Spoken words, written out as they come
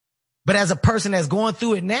But as a person that's going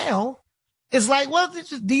through it now, it's like, well,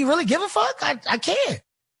 do you really give a fuck? I can't.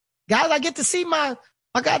 Guys, I get to see my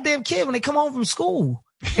goddamn kid when they come home from school.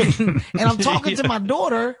 And I'm talking to my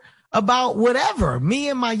daughter about whatever. Me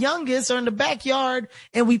and my youngest are in the backyard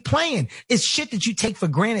and we playing. It's shit that you take for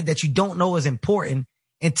granted that you don't know is important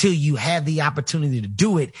until you have the opportunity to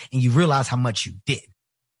do it and you realize how much you did.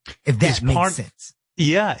 If that makes sense.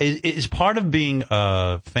 Yeah, it's part of being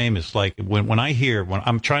famous. Like when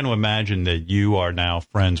I'm trying to imagine that you are now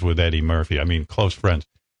friends with Eddie Murphy. I mean, close friends.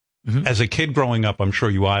 Mm-hmm. As a kid growing up, I'm sure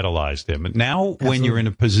you idolized him. Now, Absolutely. When you're in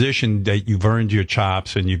a position that you've earned your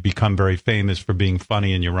chops and you've become very famous for being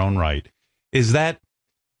funny in your own right, is that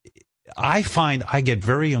I find I get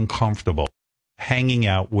very uncomfortable hanging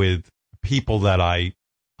out with people that I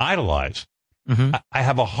idolize. Mm-hmm. I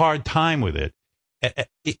have a hard time with it.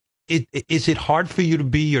 Is it hard for you to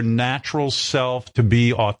be your natural self, to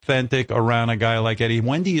be authentic around a guy like Eddie?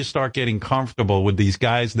 When do you start getting comfortable with these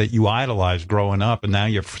guys that you idolized growing up and now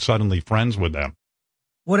you're suddenly friends with them?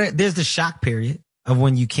 Well, there's the shock period of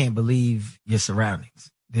when you can't believe your surroundings.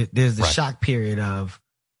 There's the shock period of,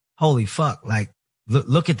 holy fuck, like,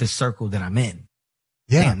 look at the circle that I'm in.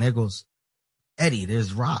 Yeah. Damn, there goes Eddie,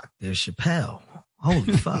 there's Rock, there's Chappelle.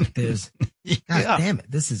 Holy fuck, God damn it.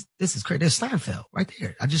 This is crazy. There's Seinfeld right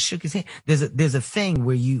there. I just shook his hand. There's a thing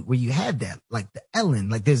where you have that, like the Ellen,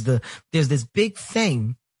 like there's this big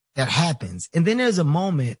thing that happens. And then there's a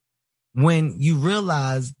moment when you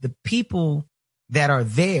realize the people that are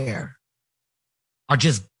there are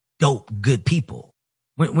just dope, good people.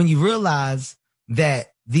 When you realize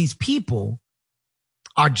that these people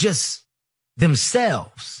are just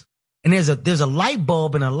themselves. And there's a light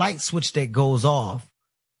bulb and a light switch that goes off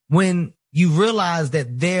when you realize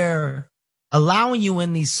that they're allowing you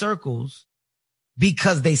in these circles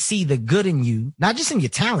because they see the good in you, not just in your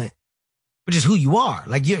talent, but just who you are.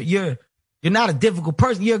 Like you're not a difficult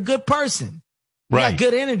person. You're a good person. You got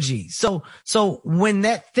good energy. So when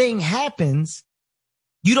that thing happens,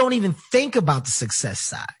 you don't even think about the success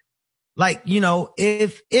side. Like,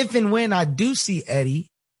 if and when I do see Eddie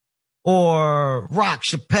or Rock,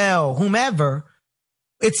 Chappelle, whomever,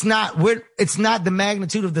 it's not the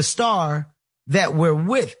magnitude of the star that we're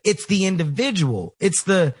with. It's the individual. It's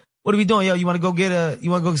what are we doing? Yo, you want to go get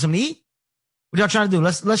something to eat? What y'all trying to do?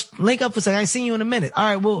 Let's link up for a second. I ain't seen you in a minute. All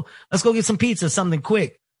right, well, let's go get some pizza, something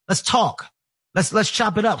quick. Let's talk. Let's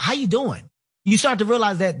chop it up. How you doing? You start to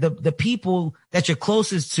realize that the people that you're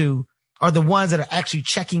closest to are the ones that are actually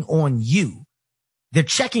checking on you. They're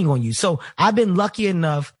checking on you. So I've been lucky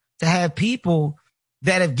enough to have people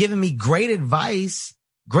that have given me great advice,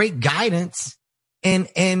 great guidance, and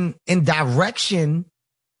direction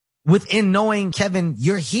within knowing, Kevin,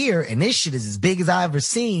 you're here and this shit is as big as I ever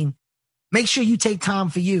seen. Make sure you take time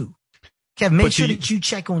for you. Kevin, make sure that you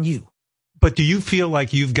check on you. But do you feel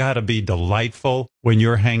like you've got to be delightful when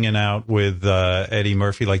you're hanging out with Eddie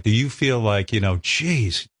Murphy? Like, do you feel like,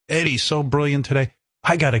 geez, Eddie's so brilliant today.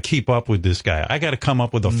 I got to keep up with this guy. I got to come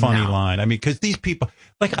up with a funny line. I mean, because these people,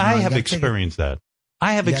 like, I have experienced that.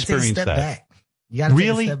 I have experienced that. Back. You got to take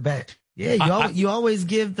a step back. Yeah, you always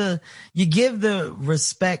give the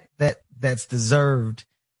respect that's deserved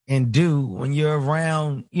and due when you're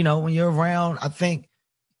around. I think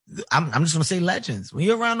I'm just gonna say legends. When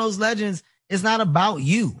you're around those legends, it's not about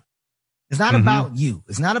you. It's not about you.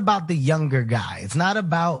 It's not about the younger guy. It's not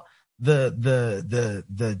about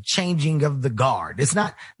the changing of the guard. It's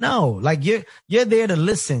not, like you're there to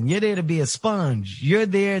listen. You're there to be a sponge. You're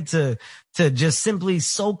there to just simply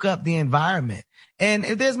soak up the environment. And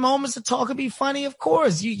if there's moments to talk and be funny, of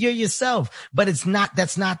course, you're yourself, but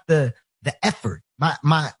that's not the effort.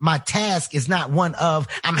 My task is not one of,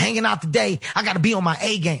 I'm hanging out today, I got to be on my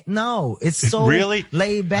A game. No, it's so really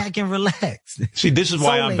laid back and relaxed. See, this is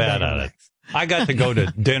why I'm bad at it. I got to go to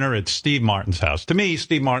dinner at Steve Martin's house. To me,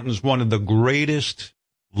 Steve Martin's one of the greatest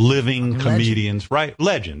living comedians, right?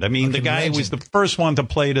 Legend. I mean, the guy was the first one to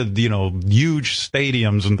play to, huge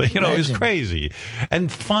stadiums and, it was crazy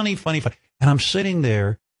and funny. And I'm sitting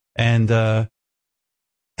there and,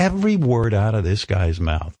 every word out of this guy's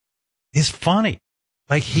mouth is funny.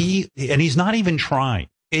 Like he's not even trying.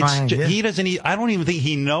 I don't even think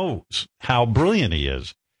he knows how brilliant he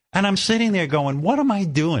is. And I'm sitting there going, what am I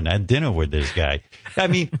doing at dinner with this guy? I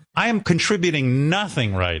mean, I am contributing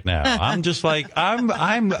nothing right now. I'm just like,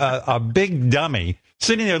 I'm a big dummy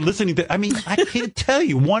sitting there listening to, I can't tell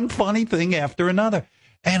you one funny thing after another.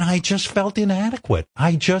 And I just felt inadequate.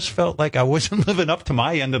 I just felt like I wasn't living up to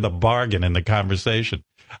my end of the bargain in the conversation.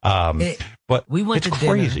 But we went to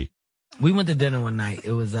crazy. Dinner. We went to dinner one night.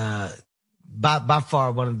 It was, by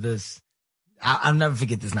far one of this, I'll never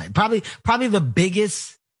forget this night. Probably the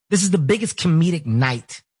biggest This is the biggest comedic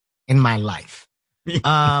night in my life.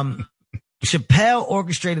 Chappelle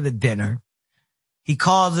orchestrated the dinner. He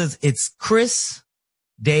calls us, it's Chris,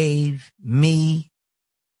 Dave, me,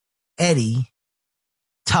 Eddie,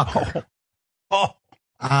 Tucker.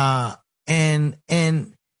 And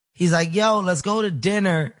he's like, yo, let's go to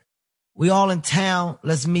dinner. We all in town.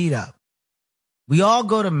 Let's meet up. We all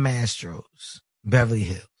go to Mastro's, Beverly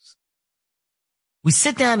Hills. We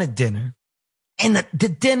sit down at dinner, and the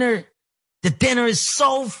dinner is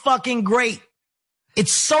so fucking great.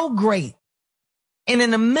 It's so great. And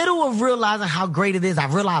in the middle of realizing how great it is, I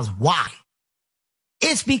realized why.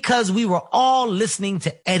 It's because we were all listening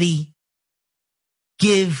to Eddie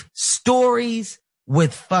give stories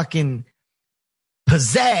with fucking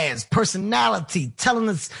pizzazz, personality, telling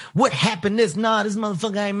us what happened this. Nah, this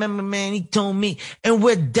motherfucker, I remember, man, he told me. And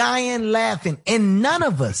we're dying laughing. And none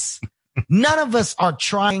of us are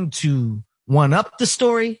trying to one up the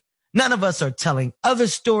story. None of us are telling other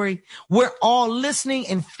story. We're all listening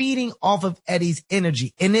and feeding off of Eddie's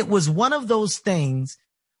energy. And it was one of those things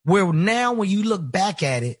where now when you look back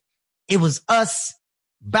at it, it was us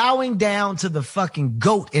bowing down to the fucking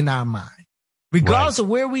GOAT in our mind. Regardless of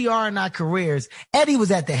where we are in our careers, Eddie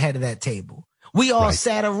was at the head of that table. We all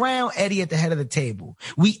sat around Eddie at the head of the table.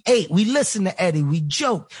 We ate, we listened to Eddie, we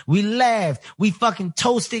joked, we laughed, we fucking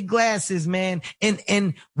toasted glasses, man.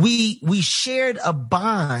 And we shared a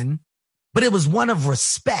bond, but it was one of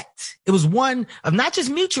respect. It was one of not just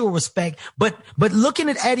mutual respect, but looking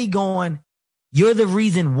at Eddie going, you're the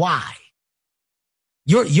reason why.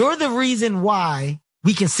 You're the reason why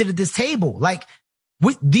we can sit at this table. Like,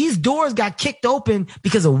 these doors got kicked open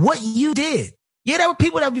because of what you did. Yeah, there were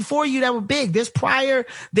people that before you that were big. There's Pryor,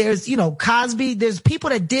 there's, Cosby, there's people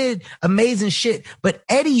that did amazing shit. But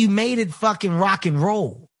Eddie, you made it fucking rock and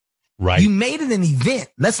roll. Right. You made it an event.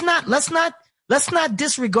 Let's not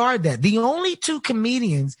disregard that. The only two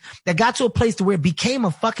comedians that got to a place to where it became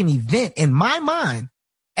a fucking event in my mind,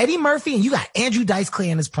 Eddie Murphy, and you got Andrew Dice Clay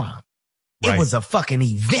in his prime. It was a fucking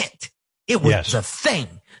event. It was a thing.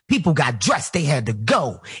 People got dressed. They had to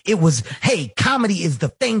go. It was, hey, comedy is the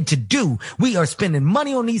thing to do. We are spending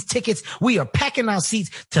money on these tickets. We are packing our seats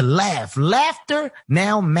to laugh. Laughter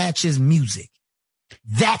now matches music.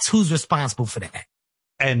 That's who's responsible for that.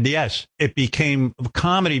 And yes,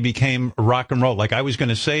 comedy became rock and roll. Like I was going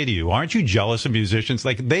to say to you, aren't you jealous of musicians?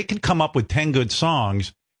 Like they can come up with 10 good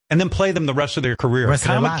songs and then play them the rest of their career. You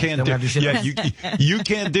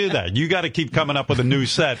can't do that. You got to keep coming up with a new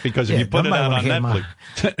set because if you put it out on Netflix,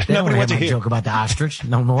 nobody wants to hear. Joke about the ostrich,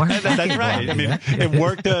 no more. That's right. I mean, it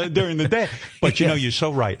worked during the day, but you're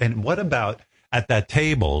so right. And what about at that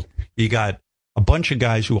table? You got a bunch of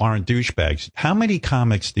guys who aren't douchebags. How many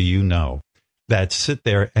comics do you know that sit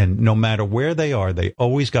there and no matter where they are, they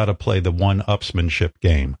always got to play the one-upsmanship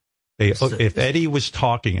game? If Eddie was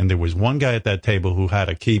talking and there was one guy at that table who had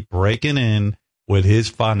to keep breaking in with his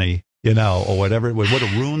funny, or whatever, it would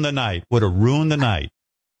have ruined the night.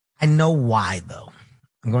 I know why, though.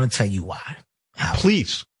 I'm going to tell you why.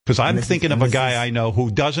 Please, because I'm thinking of a guy I know who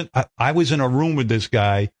doesn't. I was in a room with this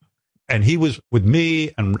guy, and he was with me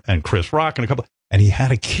and Chris Rock and a couple, and he had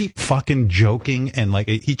to keep fucking joking, and like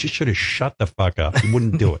he just should have shut the fuck up. He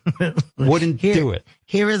wouldn't do it. Do it.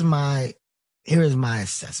 Here is my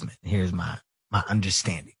assessment. Here's my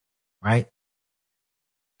understanding, right?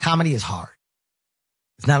 Comedy is hard.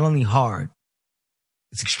 It's not only hard,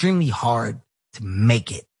 it's extremely hard to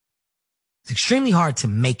make it. It's extremely hard to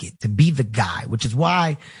make it, to be the guy, which is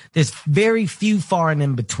why there's very few far and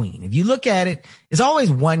in between. If you look at it, it's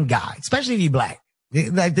always one guy, especially if you're black.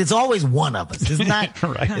 Like there's always one of us. It's not,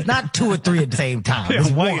 It's not two or three at the same time. It's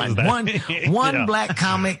one black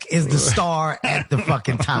comic is the star at the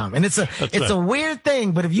fucking time. And it's a weird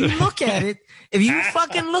thing, but if you look at it,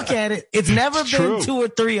 it's never been two or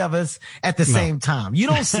three of us at the same time. You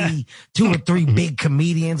don't see two or three big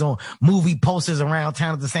comedians on movie posters around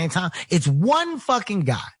town at the same time. It's one fucking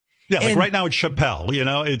guy. Yeah, like right now it's Chappelle,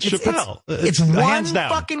 it's Chappelle. It's one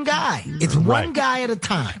fucking guy. It's one guy at a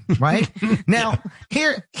time, right? Now,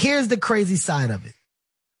 here's the crazy side of it.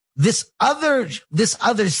 This other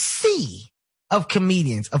sea of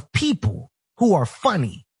comedians, of people who are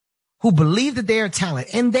funny, who believe that they are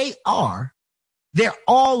talented, and they're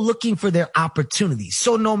all looking for their opportunities.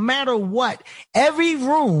 So no matter what, every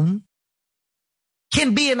room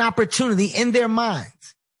can be an opportunity in their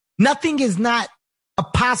minds. Nothing is not a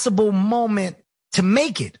possible moment to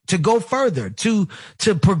make it, to go further, to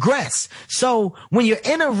progress. So when you're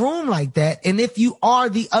in a room like that, and if you are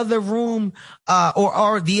the other room,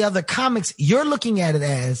 or the other comics, you're looking at it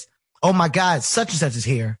as, oh my God, such and such is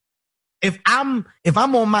here. If I'm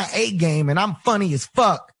on my A game and I'm funny as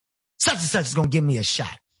fuck, Such and such is going to give me a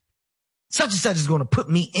shot. Such and such is going to put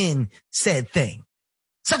me in said thing.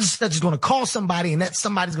 Such and such is going to call somebody and that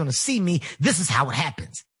somebody's going to see me. This is how it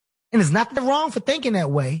happens. And there's nothing wrong for thinking that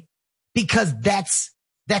way because that's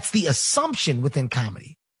the assumption within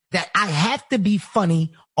comedy that I have to be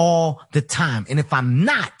funny all the time. And if I'm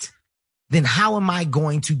not, then how am I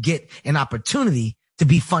going to get an opportunity to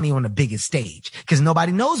be funny on the biggest stage? Because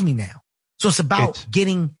nobody knows me now. So it's about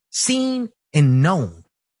getting seen and known.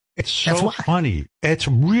 It's so funny. It's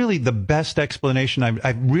really the best explanation.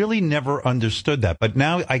 I've really never understood that, but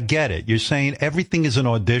now I get it. You're saying everything is an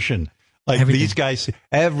audition. Like these guys,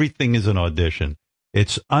 everything is an audition.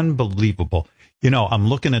 It's unbelievable. You know, I'm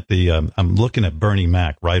looking at Bernie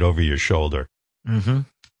Mac right over your shoulder. Mm-hmm.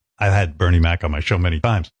 I've had Bernie Mac on my show many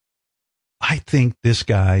times. I think this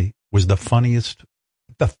guy was the funniest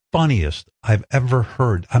I've ever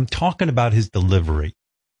heard. I'm talking about his delivery.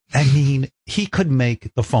 I mean, he could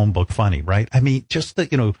make the phone book funny, right? I mean, just the,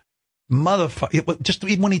 motherfucker, just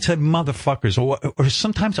even when he said motherfuckers, or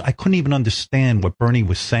sometimes I couldn't even understand what Bernie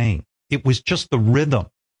was saying. It was just the rhythm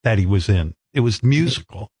that he was in. It was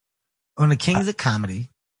musical. On the Kings of Comedy,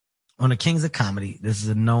 this is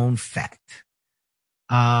a known fact.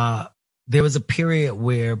 There was a period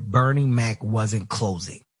where Bernie Mac wasn't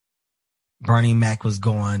closing. Bernie Mac was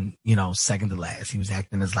going, second to last. He was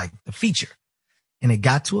acting as like the feature. And it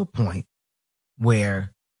got to a point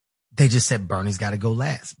where they just said, Bernie's got to go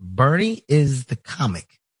last. Bernie is the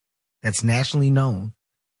comic that's nationally known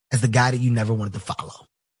as the guy that you never wanted to follow.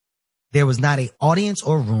 There was not an audience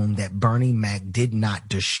or room that Bernie Mac did not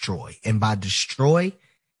destroy. And by destroy,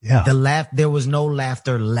 there was no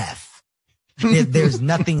laughter left. There's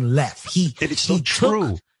nothing left. He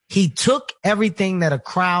took everything that a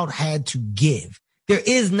crowd had to give. There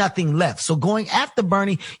is nothing left. So going after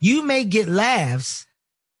Bernie, you may get laughs,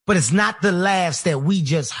 but it's not the laughs that we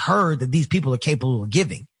just heard that these people are capable of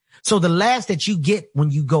giving. So the laughs that you get when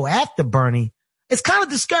you go after Bernie, it's kind of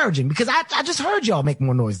discouraging because I just heard y'all make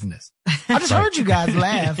more noise than this. I just heard you guys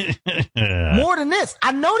laugh more than this.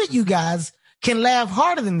 I know that you guys can laugh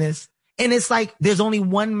harder than this. And it's like, there's only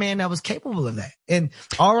one man that was capable of that. And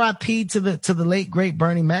RIP to the late, great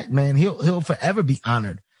Bernie Mac, man. He'll forever be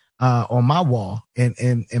honored. On my wall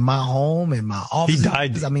in my home, in my office. He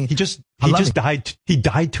died. I mean, he just died. He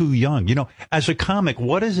died too young. As a comic,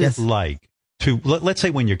 what is it like to, let's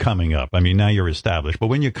say when you're coming up, I mean, now you're established, but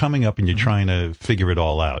when you're coming up and you're trying to figure it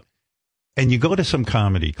all out and you go to some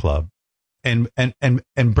comedy club and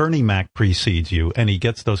Bernie Mac precedes you and he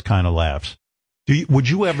gets those kind of laughs. Would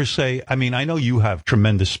you ever say, I mean, I know you have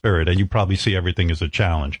tremendous spirit and you probably see everything as a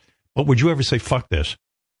challenge, but would you ever say, fuck this?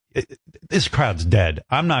 This crowd's dead.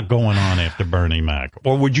 I'm not going on after Bernie Mac.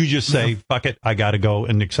 Or would you just say, fuck it, I got to go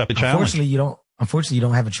and accept the challenge? Unfortunately, you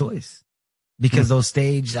don't have a choice because those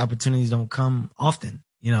stage opportunities don't come often.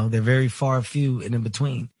 They're very far few and in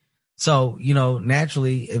between. So,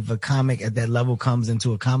 naturally, if a comic at that level comes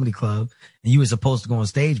into a comedy club and you were supposed to go on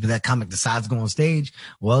stage, but that comic decides to go on stage,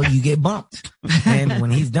 well, you get bumped. And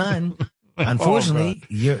when he's done, unfortunately,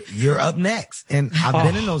 you're up next. And I've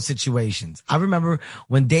been in those situations. I remember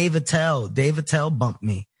when Dave Attell bumped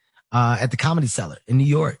me, at the Comedy Cellar in New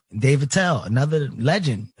York. Dave Attell, another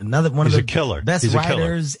legend, one of the killer. Best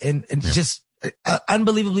writers and just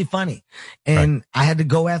unbelievably funny. And I had to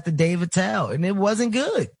go after Dave Attell and it wasn't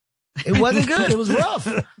good. It wasn't good. It was rough.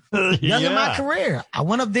 Young in my career. I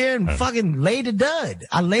went up there and fucking laid a dud.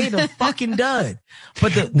 I laid a fucking dud.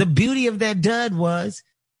 But the beauty of that dud was,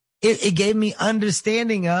 it gave me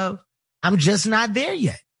understanding of I'm just not there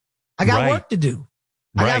yet. I got work to do.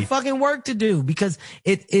 I got fucking work to do because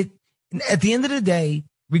it at the end of the day,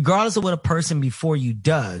 regardless of what a person before you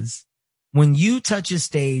does, when you touch a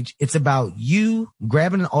stage, it's about you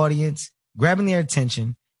grabbing an audience, grabbing their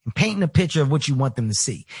attention and painting a picture of what you want them to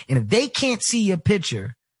see. And if they can't see your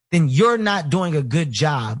picture, then you're not doing a good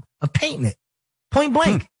job of painting it. Point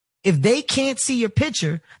blank. If they can't see your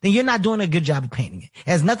picture, then you're not doing a good job of painting it. It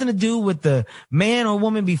has nothing to do with the man or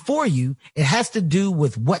woman before you. It has to do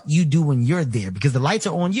with what you do when you're there because the lights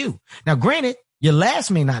are on you. Now, granted, your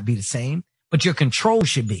last may not be the same, but your control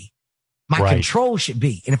should be. My control should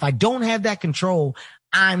be. And if I don't have that control,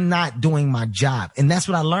 I'm not doing my job. And that's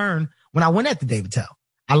what I learned when I went at the Dave Attell.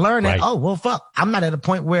 I learned that, fuck, I'm not at a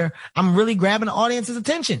point where I'm really grabbing the audience's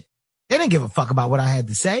attention. They didn't give a fuck about what I had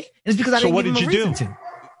to say. And it's because I didn't give them a reason to.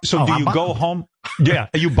 So do you go home? Yeah,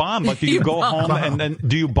 you bomb, but do you go home and then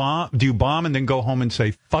do you bomb and then go home and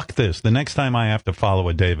say, fuck this. The next time I have to follow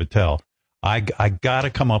a Dave Attell, I got to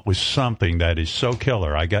come up with something that is so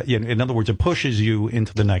killer. In other words, it pushes you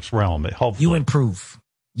into the next realm. Hopefully. You improve.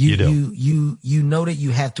 You do. You know that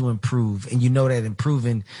you have to improve, and you know that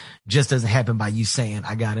improving just doesn't happen by you saying,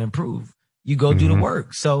 I got to improve. You go do the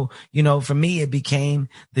work. So, for me, it became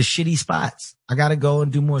the shitty spots. I got to go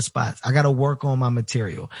and do more spots. I got to work on my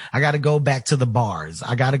material. I got to go back to the bars.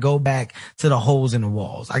 I got to go back to the holes in the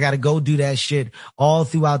walls. I got to go do that shit all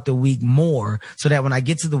throughout the week more so that when I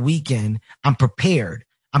get to the weekend, I'm prepared.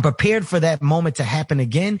 I'm prepared for that moment to happen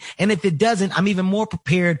again. And if it doesn't, I'm even more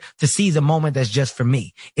prepared to seize a moment that's just for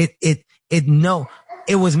me. It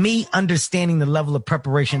was me understanding the level of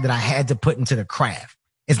preparation that I had to put into the craft.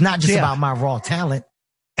 It's not just about my raw talent.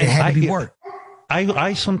 It had to be work.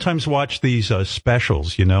 I sometimes watch these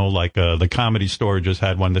specials, like the Comedy Store just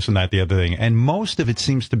had one, this and that, the other thing. And most of it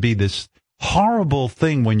seems to be this horrible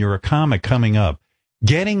thing when you're a comic coming up,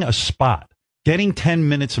 getting a spot, getting 10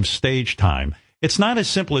 minutes of stage time. It's not as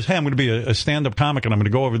simple as, hey, I'm going to be a stand-up comic and I'm going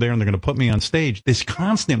to go over there and they're going to put me on stage. This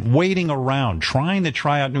constant waiting around, trying to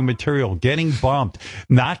try out new material, getting bumped,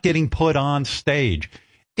 not getting put on stage.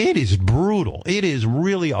 It is brutal. It is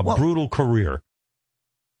really a brutal career.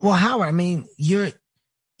 Well, Howard, I mean,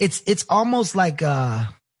 it's almost like,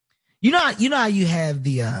 you know how you have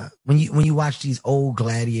the, when you watch these old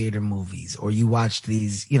gladiator movies, or you watch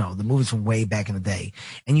these, the movies from way back in the day,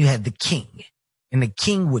 and you had the king, and the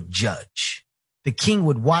king would judge. The king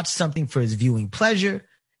would watch something for his viewing pleasure,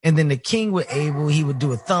 and then the king he would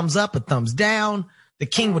do a thumbs up, a thumbs down. The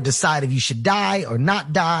king would decide if you should die or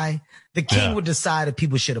not die. The king would decide if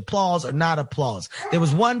people should applaud or not applaud. There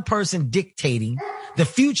was one person dictating the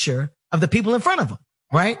future of the people in front of him,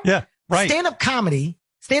 right? Yeah, right. Stand-up comedy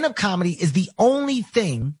is the only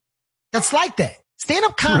thing that's like that.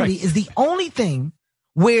 Stand-up comedy is the only thing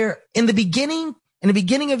where in the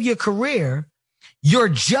beginning of your career, you're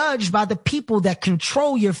judged by the people that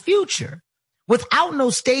control your future. Without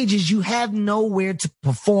no stages, you have nowhere to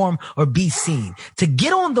perform or be seen. To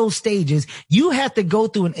get on those stages, you have to go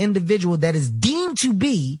through an individual that is deemed to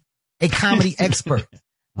be a comedy expert.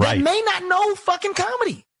 That may not know fucking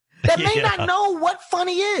comedy. That may not know what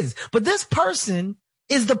funny is. But this person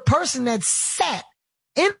is the person that sat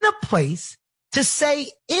in the place to say,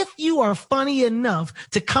 if you are funny enough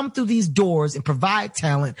to come through these doors and provide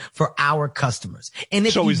talent for our customers. And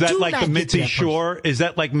if is that like the Mitzi Shore? Is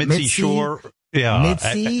that like Mitzi Shore? Yeah.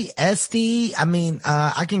 Mitzi, Esty. I mean,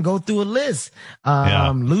 I can go through a list.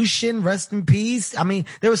 Lucian, rest in peace. I mean,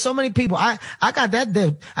 there were so many people. I got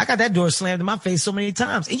that door slammed in my face so many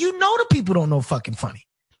times. And the people don't know fucking funny.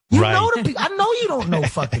 Know the people. I know you don't know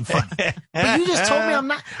fucking funny. But you just told me I'm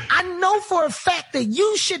not. I know for a fact that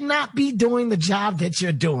you should not be doing the job that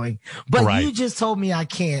you're doing. But you just told me I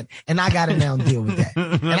can't, and I got to now deal with that.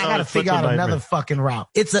 And I got to figure out another fucking route.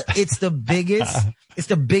 It's the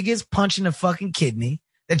biggest punch in the fucking kidney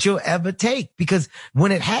that you'll ever take, because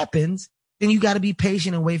when it happens, then you got to be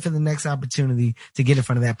patient and wait for the next opportunity to get in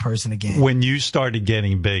front of that person again. When you started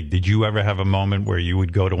getting big, did you ever have a moment where you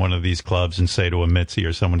would go to one of these clubs and say to a Mitzi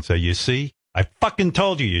or someone, say, you see, I fucking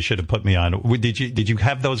told you should have put me on. Did you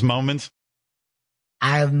have those moments?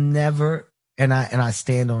 I have never, and I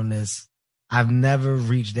stand on this, I've never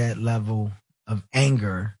reached that level of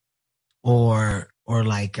anger or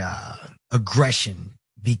like aggression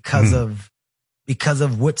because of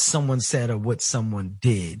what someone said or what someone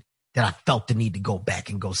did, that I felt the need to go back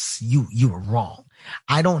and go, you were wrong.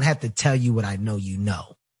 I don't have to tell you what I know you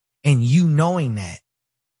know. And you knowing that,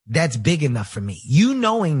 that's big enough for me. You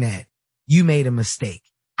knowing that you made a mistake.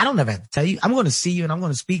 I don't ever have to tell you. I'm going to see you and I'm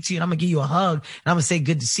going to speak to you and I'm going to give you a hug and I'm going to say,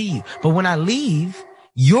 good to see you. But when I leave,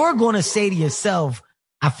 you're going to say to yourself,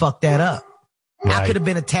 I fucked that up. I could have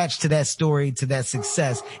been attached to that story, to that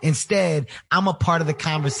success. Instead, I'm a part of the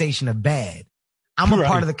conversation of bad. I'm a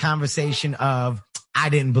part of the conversation of, I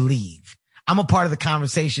didn't believe. I'm a part of the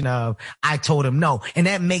conversation of, I told him no. And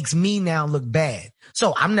that makes me now look bad.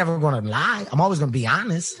 So I'm never going to lie. I'm always going to be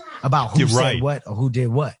honest about who said what or who did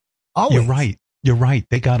what. Always. You're right.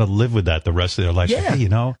 They got to live with that the rest of their life. Yeah.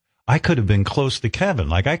 Hey, I could have been close to Kevin.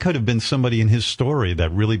 Like, I could have been somebody in his story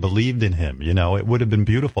that really believed in him. It would have been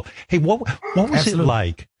beautiful. Hey, what was it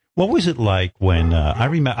like? What was it like when, I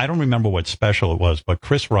don't remember what special it was, but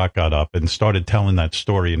Chris Rock got up and started telling that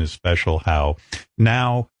story in his special, how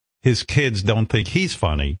now his kids don't think he's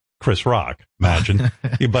funny, Chris Rock, imagine.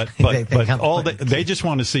 but they just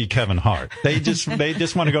want to see Kevin Hart. They just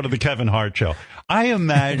want to go to the Kevin Hart show. I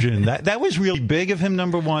imagine that was really big of him,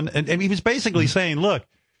 number one. And he was basically saying, look,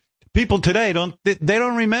 people today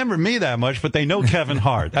don't remember me that much, but they know Kevin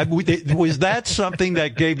Hart. Was that something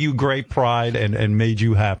that gave you great pride and made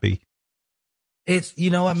you happy? It's,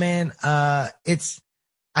 you know what, man? I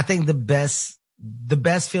think the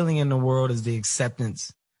best feeling in the world is the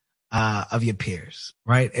acceptance of your peers,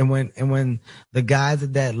 right? And when the guys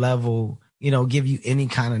at that level, give you any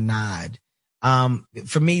kind of nod,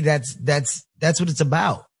 for me, that's what it's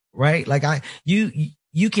about, right? Like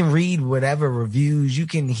you can read whatever reviews, you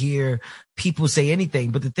can hear people say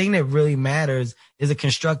anything, but the thing that really matters is a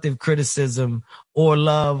constructive criticism or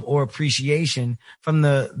love or appreciation from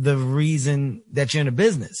the reason that you're in a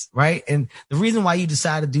business, right? And the reason why you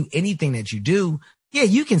decide to do anything that you do, yeah,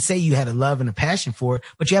 you can say you had a love and a passion for it,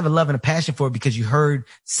 but you have a love and a passion for it because you heard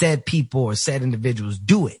said people or said individuals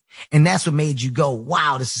do it. And that's what made you go,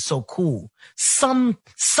 wow, this is so cool.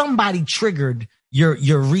 Somebody triggered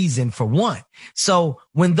your reason for one. So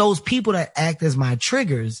when those people that act as my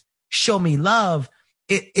triggers show me love,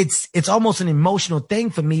 it's almost an emotional thing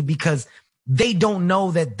for me because they don't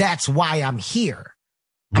know that that's why I'm here.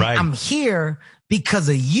 Right. I'm here because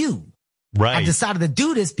of you. Right. I decided to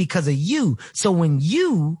do this because of you. So when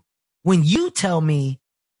you tell me,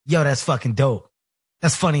 yo, that's fucking dope.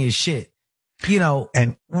 That's funny as shit.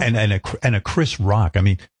 And a Chris Rock. I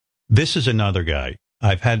mean, this is another guy.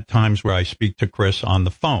 I've had times where I speak to Chris on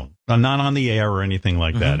the phone, not on the air or anything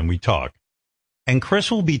like that. And we talk, and Chris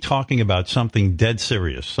will be talking about something dead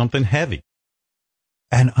serious, something heavy.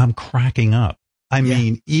 And I'm cracking up. I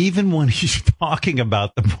mean, even when he's talking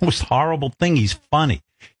about the most horrible thing, he's funny.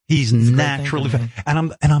 He's naturally,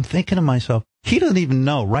 and I'm thinking to myself, he doesn't even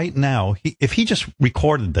know right now. If he just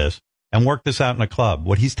recorded this and worked this out in a club,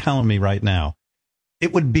 what he's telling me right now,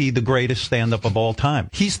 it would be the greatest stand-up of all time.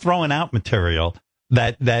 He's throwing out material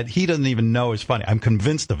that he doesn't even know is funny. I'm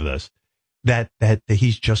convinced of this, that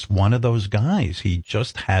he's just one of those guys. He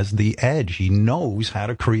just has the edge. He knows how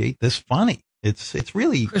to create this funny. It's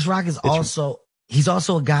really, Chris Rock is he's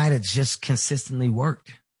also a guy that's just consistently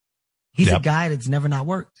worked. He's a guy that's never not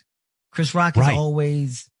worked. Chris Rock has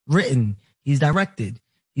always written. He's directed.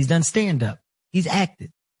 He's done stand-up. He's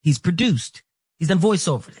acted. He's produced. He's done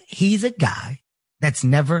voiceovers. He's a guy that's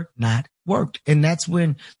never not worked. And that's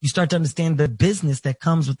when you start to understand the business that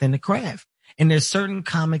comes within the craft. And there's certain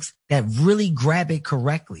comics that really grab it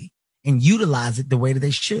correctly and utilize it the way that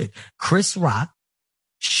they should. Chris Rock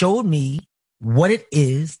showed me what it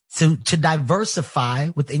is to diversify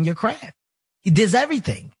within your craft. He does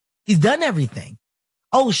everything. He's done everything.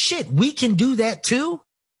 Oh shit, we can do that too?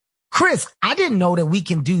 Chris, I didn't know that we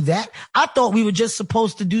can do that. I thought we were just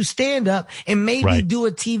supposed to do stand up and maybe do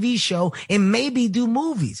a TV show and maybe do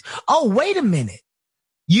movies. Oh, wait a minute.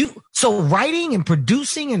 So writing and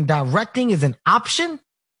producing and directing is an option?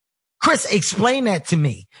 Chris, explain that to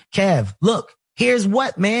me. Kev, look, here's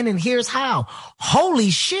what, man, and here's how.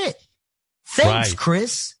 Holy shit. Thanks,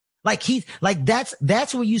 Chris.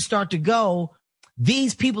 That's where you start to go.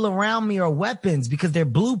 These people around me are weapons because they're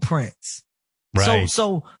blueprints. Right.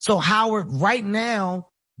 So Howard, right now,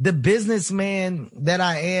 the businessman that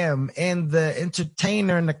I am and the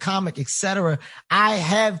entertainer and the comic, etc., I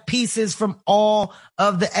have pieces from all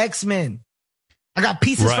of the X-Men. I got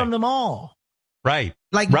pieces from them all. Right.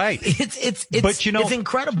 It's it's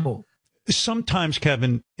incredible. Sometimes,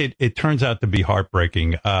 Kevin, it turns out to be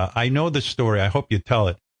heartbreaking. I know this story. I hope you tell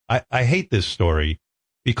it. I hate this story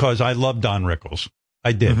because I love Don Rickles.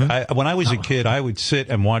 I did. When I was a kid, I would sit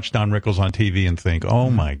and watch Don Rickles on TV and think, oh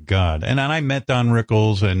my God. And then I met Don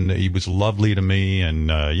Rickles and he was lovely to me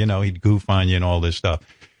and, he'd goof on you and all this stuff.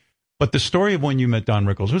 But the story of when you met Don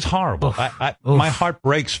Rickles was horrible. My heart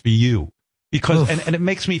breaks for you because, and it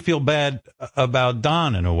makes me feel bad about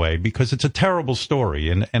Don in a way because it's a terrible story.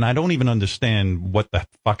 And I don't even understand what the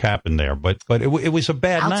fuck happened there, but it was a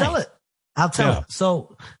bad night. I'll tell it.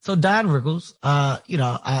 So Don Rickles,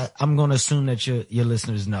 I'm going to assume that your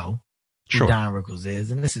listeners know who Don Rickles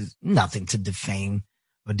is. And this is nothing to defame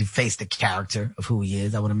or deface the character of who he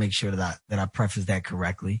is. I want to make sure that I preface that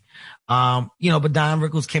correctly. But Don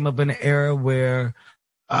Rickles came up in an era where,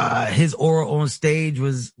 his aura on stage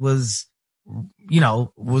was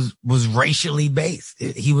racially based.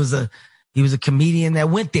 He was a comedian that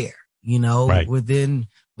went there, within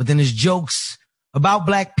his jokes about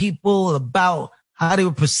black people, about how they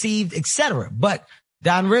were perceived, etc. But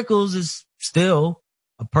Don Rickles is still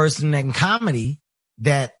a person in comedy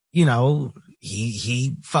that,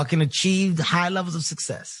 he fucking achieved high levels of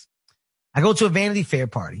success. I go to a Vanity Fair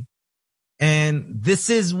party and this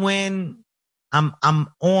is when I'm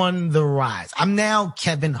on the rise. I'm now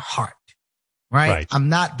Kevin Hart, right? I'm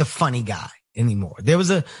not the funny guy anymore. There was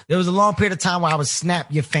a long period of time where I was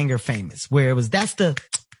snap your finger famous, where it was, that's the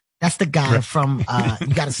guy from,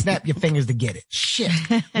 you got to snap your fingers to get it. Shit.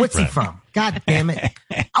 What's he from? God damn it.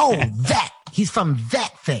 Oh, he's from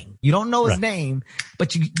that thing. You don't know his name,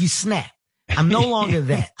 but you snap. I'm no longer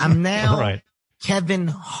that. I'm now Kevin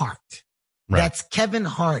Hart. That's Kevin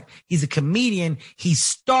Hart. He's a comedian. He's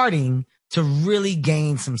starting to really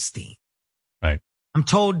gain some steam. Right. I'm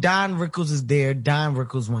told Don Rickles is there. Don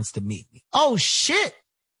Rickles wants to meet me. Oh, shit.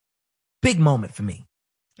 Big moment for me.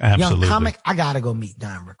 Absolutely. Young comic, I got to go meet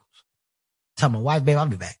Don Rickles. Tell my wife, babe, I'll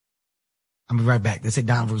be back. I'll be right back. They say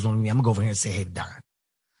Don Rickles want to meet me. I'm going to go over here and say hey to Don.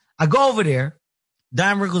 I go over there.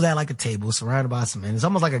 Don Rickles at like a table surrounded by some men. It's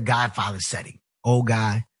almost like a Godfather setting. Old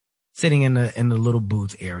guy sitting in the little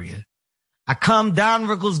booth area. I come, Don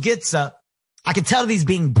Rickles gets up. I can tell that he's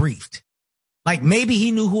being briefed. Like maybe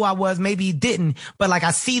he knew who I was, maybe he didn't, but like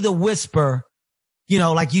I see the whisper, you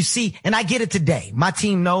know, like you see, and I get it today. My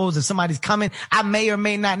team knows if somebody's coming, I may or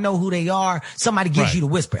may not know who they are. Somebody gives you the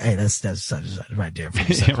whisper. Hey, that's such right there.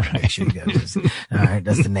 Right. Make sure you got this. All right.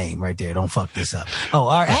 That's the name right there. Don't fuck this up. Oh,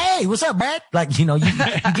 all right. Hey, what's up, Brad? Like, you know, you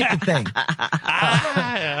get the thing.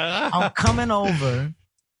 I'm coming over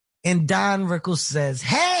and Don Rickles says,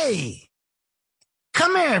 hey,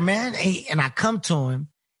 come here, man. And I come to him.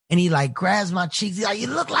 And he like grabs my cheeks. He's like, you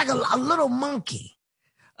look like a little monkey.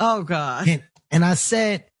 Oh, God. And I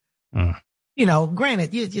said, you know,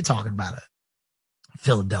 granted, you're talking about a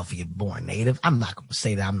Philadelphia born native. I'm not going to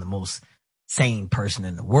say that I'm the most sane person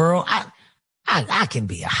in the world. I can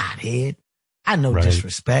be a hothead. I know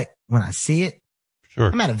disrespect when I see it.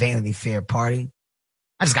 Sure. I'm at a Vanity Fair party.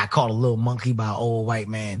 I just got called a little monkey by an old white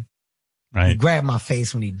man. Right. He grabbed my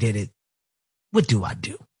face when he did it. What do?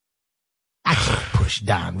 I can't push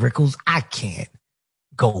Don Rickles. I can't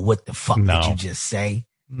go, what the fuck did you just say?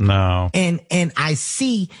 No. And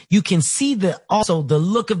you can see also the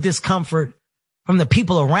look of discomfort from the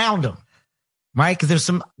people around him, right? Cause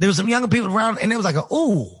there was some younger people around and it was like,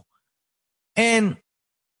 ooh. And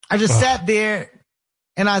I just sat there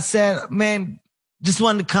and I said, man, just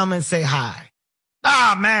wanted to come and say hi.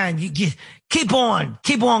 Ah, man, keep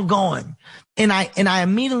on going. And I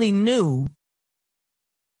immediately knew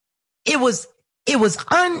it was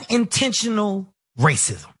unintentional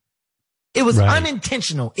racism. It was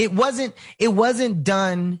unintentional. It wasn't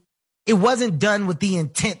done with the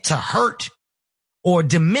intent to hurt or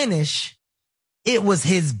diminish. It was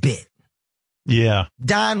his bit. Yeah.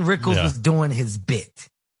 Don Rickles was doing his bit.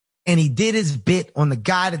 And he did his bit on the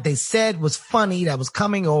guy that they said was funny that was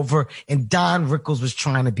coming over, and Don Rickles was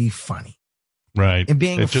trying to be funny. Right. And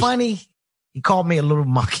being funny, he called me a little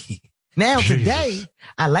monkey. Now today,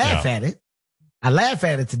 I laugh at it. I laugh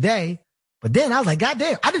at it today. But then I was like, God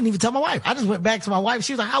damn, I didn't even tell my wife. I just went back to my wife.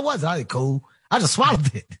 She was like, how was it? I was like, cool. I just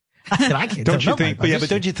swallowed it. I said, I can't don't you think, but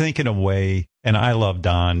don't you think in a way, and I love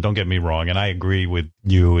Don, don't get me wrong, and I agree with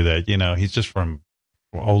you that, you know, he's just from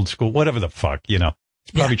old school, whatever the fuck, you know,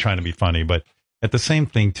 he's probably trying to be funny, but at the same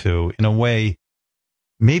thing too, in a way,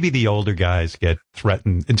 maybe the older guys get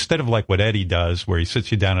threatened instead of like what Eddie does, where he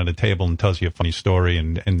sits you down at a table and tells you a funny story,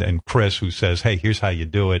 and Chris, who says, hey, here's how you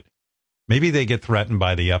do it. Maybe they get threatened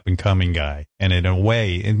by the up and coming guy. And in a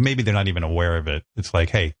way, and maybe they're not even aware of it. It's like,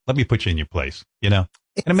 hey, let me put you in your place, you know?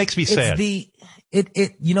 And it makes me sad. You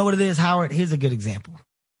know what it is, Howard? Here's a good example.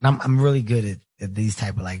 I'm really good at these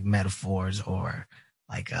type of like metaphors or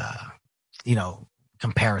like, you know,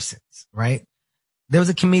 comparisons, right? There was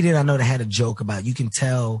a comedian I know that had a joke about, you can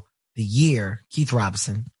tell the year, Keith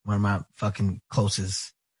Robinson, one of my fucking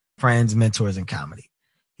closest friends, mentors in comedy.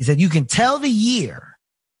 He said, you can tell the year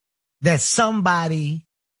that somebody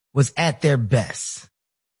was at their best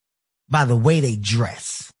by the way they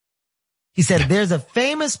dress. He said, there's a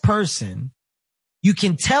famous person, you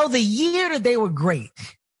can tell the year that they were great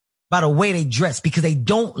by the way they dress because they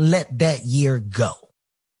don't let that year go.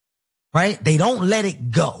 Right? They don't let it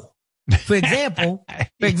go. For example,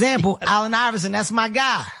 Allen Iverson, that's my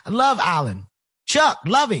guy. I love Allen. Chuck,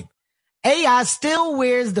 love him. AI still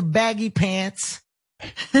wears the baggy pants,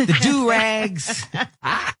 the do-rags,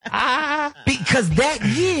 because that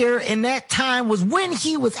year and that time was when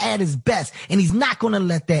he was at his best, and he's not going to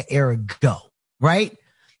let that era go, right?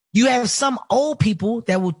 You have some old people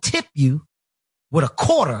that will tip you with a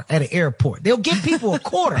quarter at an airport. They'll give people a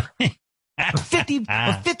quarter. Or 50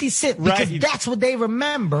 cents because that's what they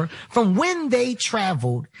remember from when they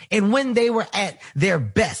traveled and when they were at their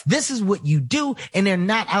best. This is what you do, and they're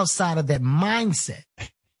not outside of that mindset.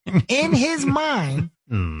 In his mind,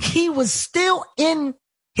 he was still in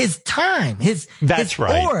his time, his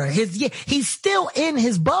aura, he's still in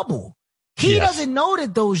his bubble. He doesn't know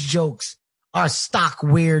that those jokes are stock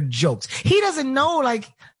weird jokes. He doesn't know, like,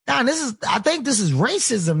 Don, I think this is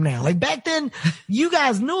racism now. Like back then, you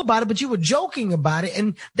guys knew about it, but you were joking about it.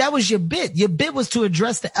 And that was your bit. Your bit was to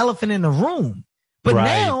address the elephant in the room. But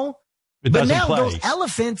now those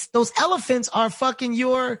elephants are fucking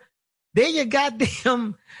your They're your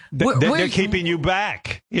goddamn. They're keeping you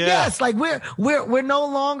back. Yeah. Yes, like we're no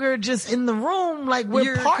longer just in the room. Like we're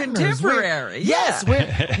You're partners. Contemporary. Yes,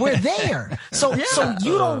 we're there. So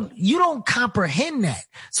you don't comprehend that.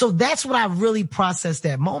 So that's what I really process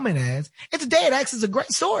that moment as. It's a Day at X is a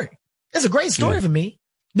great story. It's a great story for me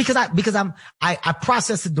because I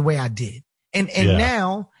processed it the way I did. And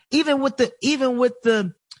now even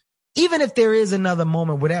if there is another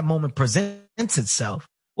moment where that moment presents itself,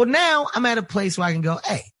 well, now I'm at a place where I can go,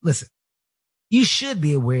 hey, listen, you should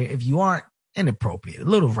be aware if you aren't inappropriate, a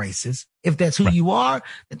little racist. If that's who you are,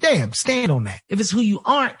 then damn, stand on that. If it's who you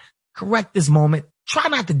aren't, correct this moment. Try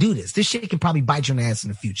not to do this. This shit can probably bite your ass in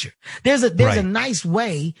the future. There's a nice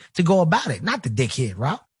way to go about it. Not the dickhead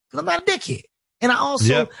route. I'm not a dickhead. And I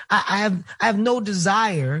also, I have no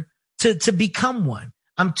desire to become one.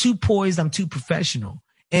 I'm too poised. I'm too professional.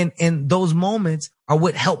 And those moments are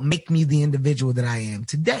what helped make me the individual that I am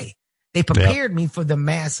today. They prepared me for the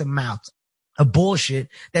mass amounts of bullshit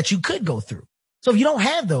that you could go through. So if you don't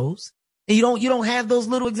have those and you don't have those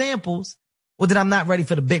little examples, well, then I'm not ready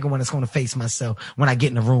for the bigger one that's going to face myself when I get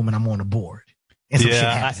in the room and I'm on the board and some shit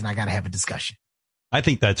happens and I got to have a discussion. I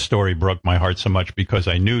think that story broke my heart so much because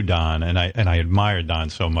I knew Don and I admired Don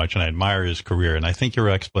so much and I admire his career. And I think your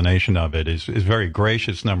explanation of it is very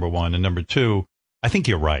gracious, number one. And number two, I think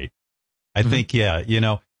you're right. I think, you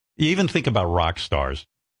even think about rock stars.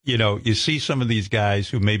 You see some of these guys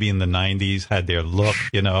who maybe in the 90s had their look,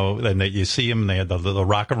 and that you see them, they had the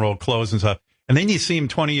rock and roll clothes and stuff. And then you see them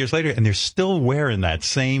 20 years later and they're still wearing that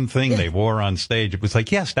same thing they wore on stage. It was like,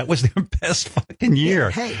 yes, that was their best fucking year.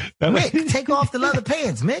 Hey, Mick, take off the leather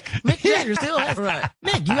pants, Mick. Mick Jagger still has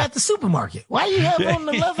Mick, you at the supermarket. Why you have on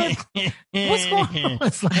the leather? What's going on?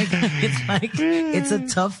 It's a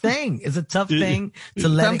tough thing. It's a tough thing to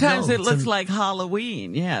let Sometimes it go. It looks like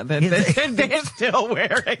Halloween. Yeah, they're still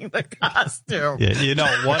wearing the costume.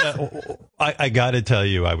 Yeah, I got to tell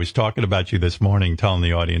you, I was talking about you this morning, telling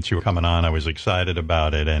the audience you were coming on. I was excited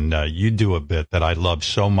about it. And you do a bit that I love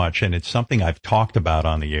so much. And it's something I've talked about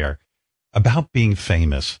on the air about being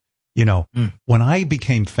famous. When I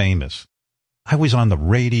became famous, I was on the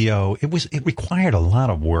radio. It required a lot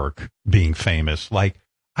of work being famous. Like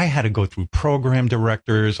I had to go through program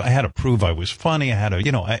directors. I had to prove I was funny. I had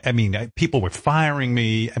to, people were firing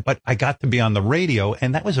me, but I got to be on the radio.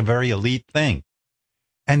 And that was a very elite thing.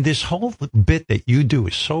 And this whole bit that you do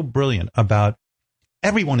is so brilliant about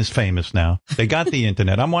everyone is famous now. They got the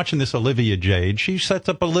internet. I'm watching this Olivia Jade. She sets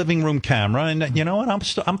up a living room camera and you know what?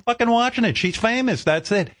 I'm fucking watching it. She's famous.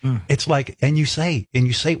 That's it. It's like, and you say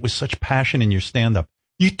it with such passion in your stand up.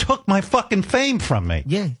 You took my fucking fame from me.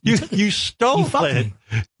 Yeah. You stole it.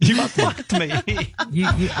 You fucked me.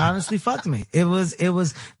 You honestly fucked me. It was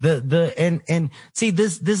and see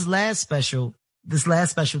this last special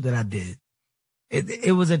that I did.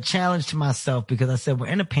 It was a challenge to myself because I said, we're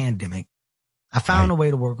in a pandemic. I found a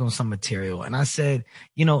way to work on some material. And I said,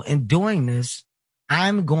 in doing this,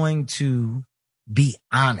 I'm going to be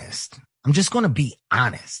honest. I'm just going to be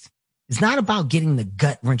honest. It's not about getting the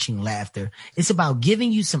gut wrenching laughter. It's about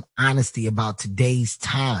giving you some honesty about today's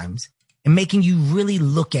times and making you really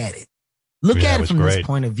look at it. Look at it from this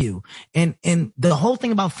point of view. And the whole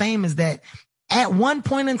thing about fame is that at one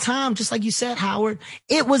point in time, just like you said, Howard,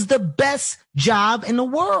 it was the best job in the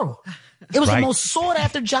world. It was the most sought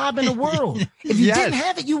after job in the world. If you didn't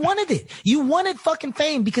have it, you wanted it. You wanted fucking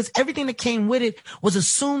fame because everything that came with it was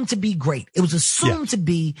assumed to be great. It was assumed to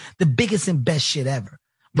be the biggest and best shit ever.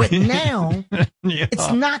 But now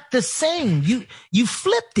it's not the same. You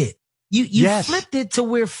flipped it. You flipped it to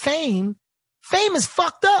where fame is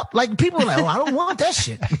fucked up. Like people are like, oh, I don't want that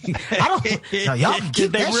shit. I don't. No, y'all can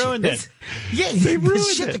keep that shit. Ruined it. They ruined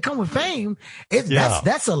shit that come with fame.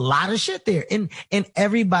 That's a lot of shit there. And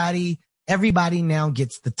everybody now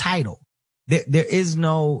gets the title. There is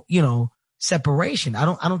no, separation. I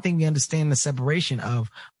don't think we understand the separation of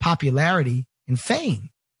popularity and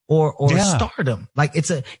fame or stardom. Like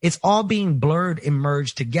it's all being blurred and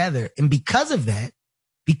merged together. And because of that,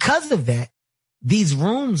 these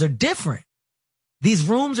rooms are different. These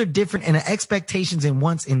rooms are different, and the expectations and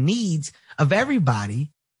wants and needs of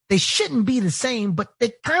everybody, they shouldn't be the same, but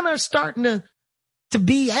they kind of are starting to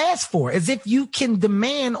be asked for, as if you can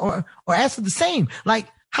demand or ask for the same. Like,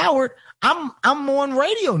 Howard, I'm on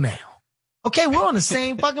radio now. Okay, we're on the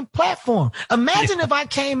same fucking platform. Imagine if I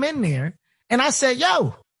came in there and I said,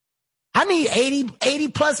 yo, I need 80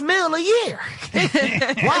 plus mil a year.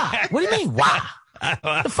 Why? What do you mean, why?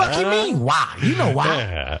 The fuck you mean? Why? You know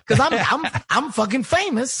why? Because I'm fucking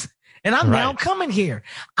famous and I'm now coming here.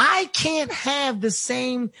 I can't have the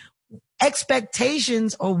same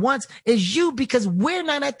expectations or wants as you, because we're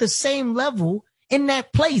not at the same level in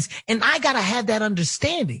that place. And I got to have that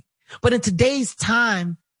understanding. But in today's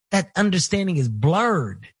time, that understanding is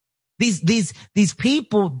blurred. These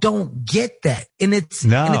people don't get that. And it's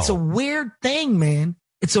a weird thing, man.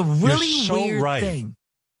 It's a really weird thing.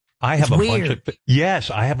 I have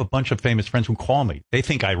I have a bunch of famous friends who call me. They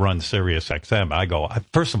think I run Sirius XM. I go,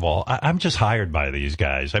 first of all, I'm just hired by these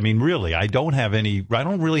guys. I mean, really, I don't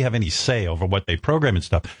really have any say over what they program and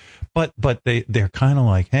stuff. But they're kind of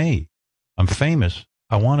like, hey, I'm famous.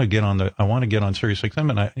 I want to get on Sirius XM,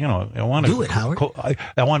 and I want to do it, Howard.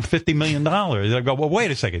 I want $50 million. I go, well,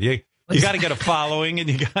 wait a second. You got to get a following, and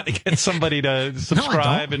you got to get somebody to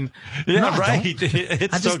subscribe.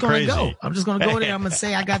 It's so crazy. I'm just going to go there. I'm going to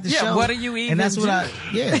say I got the show. What are you even? And that's what I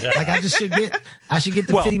should get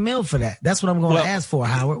the 50 mil for that. That's what I'm going to ask for,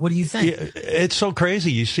 Howard. What do you think? It's so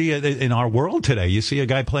crazy. You see it in our world today. You see a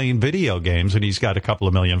guy playing video games, and he's got a couple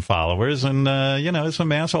of million followers, and it's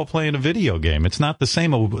some asshole playing a video game. It's not the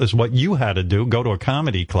same as what you had to do. Go to a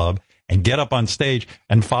comedy club and get up on stage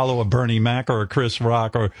and follow a Bernie Mac or a Chris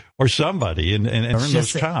Rock or somebody and earn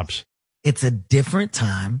those chops. It's a different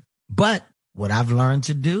time, but what I've learned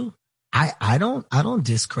to do, I don't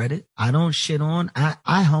discredit. I don't shit on.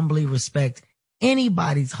 I humbly respect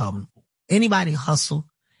anybody's hustle,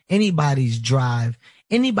 anybody's drive,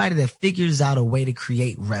 anybody that figures out a way to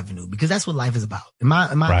create revenue, because that's what life is about. In my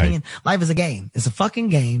opinion, life is a game. It's a fucking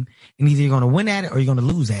game, and either you're going to win at it or you're going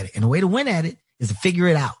to lose at it. And the way to win at it is to figure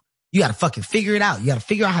it out. You got to fucking figure it out. You got to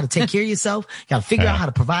figure out how to take care of yourself. You got to figure out how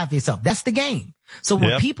to provide for yourself. That's the game. So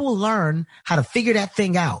when people learn how to figure that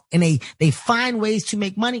thing out and they find ways to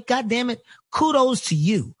make money, God damn it, kudos to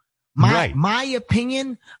you. My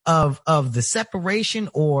opinion of the separation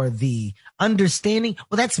or the understanding,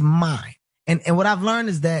 well, that's mine. And what I've learned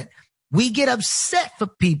is that we get upset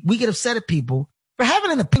at people for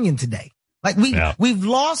having an opinion today. Like we've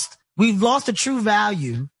lost the true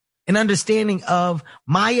value and understanding of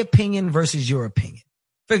my opinion versus your opinion.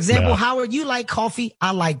 For example, Howard, you like coffee.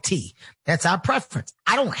 I like tea. That's our preference.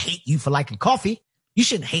 I don't hate you for liking coffee. You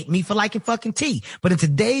shouldn't hate me for liking fucking tea. But in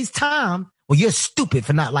today's time, well, you're stupid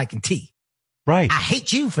for not liking tea. Right. I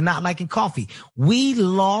hate you for not liking coffee. We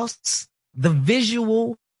lost the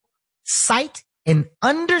visual sight and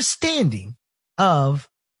understanding of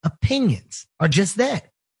opinions are just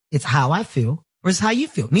that. It's how I feel versus how you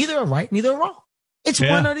feel. Neither are right, neither are wrong. It's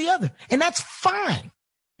one or the other. And that's fine.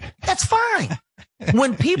 That's fine.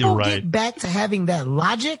 When people get back to having that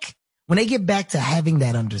logic, when they get back to having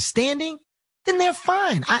that understanding, then they're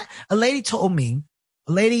fine. A lady told me,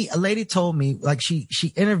 like she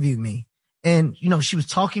interviewed me and, she was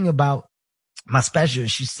talking about my special.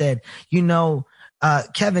 She said,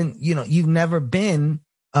 Kevin, you've never been,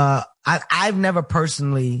 I've never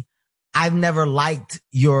liked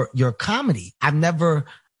your comedy. I've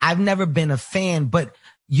never been a fan, but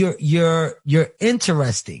you're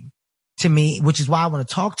interesting to me, which is why I want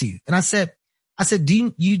to talk to you. And I said,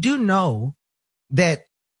 you do know that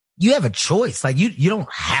you have a choice. Like you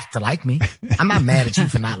don't have to like me. I'm not mad at you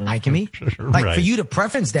for not liking me. Like for you to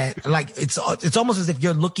preference that, like it's almost as if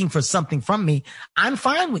you're looking for something from me. I'm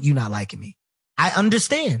fine with you not liking me. I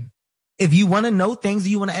understand. If you want to know things,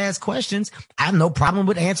 you want to ask questions, I have no problem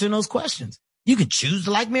with answering those questions. You could choose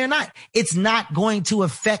to like me or not. It's not going to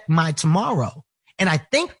affect my tomorrow. And I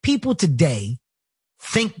think people today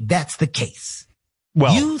think that's the case.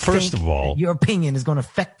 Well, first of all, your opinion is going to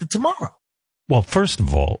affect the tomorrow. Well, first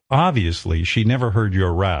of all, obviously, she never heard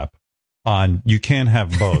your rap on you can't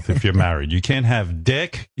have both if you're married. You can't have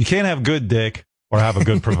dick. You can't have good dick or have a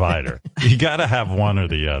good provider. You got to have one or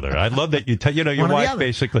the other. I love that your wife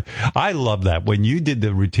basically, I love that when you did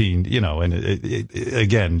the routine, and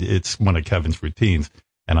again, it's one of Kevin's routines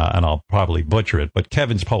and I'll probably butcher it, but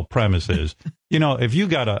Kevin's whole premise is, if you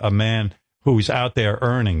got a man who's out there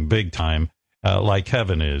earning big time, like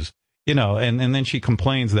Kevin is, and then she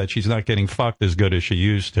complains that she's not getting fucked as good as she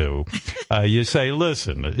used to. You say,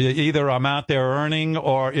 listen, either I'm out there earning,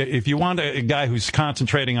 or if you want a guy who's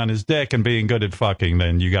concentrating on his dick and being good at fucking,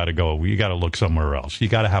 then you got to look somewhere else. You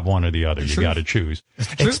got to have one or the other. You got to choose.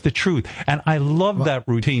 It's the truth. And I love that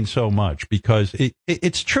routine so much because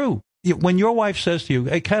it's true. When your wife says to you,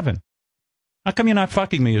 hey, Kevin, how come you're not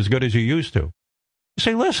fucking me as good as you used to? You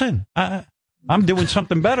say, listen, I'm doing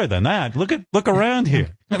something better than that. Look around here.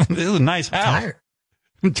 This is a nice house.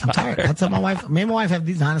 I'm tired. I tell my wife, me and my wife have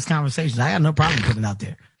these honest conversations. I got no problem putting it out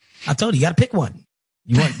there. I told you got to pick one.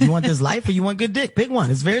 You want this life or you want good dick? Pick one.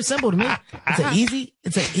 It's very simple to me. It's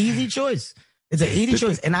an easy choice. It's an easy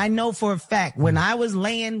choice. And I know for a fact when I was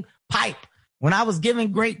laying pipe When I was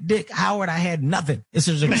giving great dick, Howard, I had nothing. This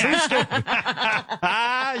is a true story.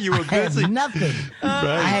 You were busy. I had nothing. Right.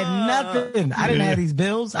 I had nothing. I didn't have these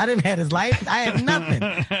bills. I didn't have his life. I had nothing.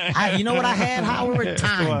 You know what I had, Howard?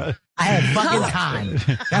 Time. What? I had fucking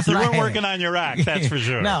time. That's You what I weren't had. working on your act, that's for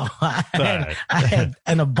sure. No, I had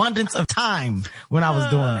an abundance of time when I was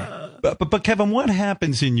doing that. But Kevin, what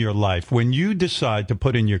happens in your life when you decide to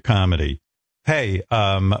put in your comedy? Hey,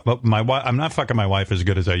 my wife, I'm not fucking my wife as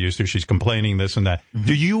good as I used to. She's complaining this and that. Mm-hmm.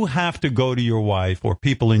 Do you have to go to your wife or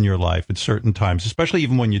people in your life at certain times, especially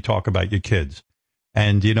even when you talk about your kids?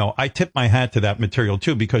 And, you know, I tip my hat to that material,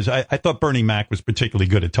 too, because I thought Bernie Mac was particularly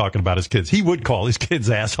good at talking about his kids. He would call his kids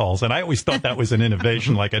assholes. And I always thought that was an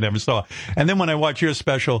innovation like I never saw. And then when I watch your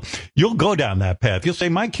special, you'll go down that path. You'll say,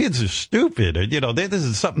 my kids are stupid. Or, you know, this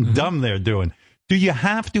is something dumb they're doing. Do you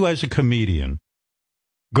have to, as a comedian,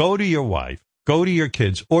 go to your wife, go to your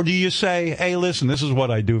kids, or do you say, hey, listen, this is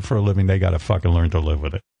what I do for a living. They got to fucking learn to live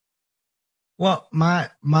with it? Well, my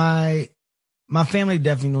family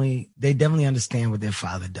definitely understand what their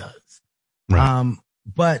father does. Right.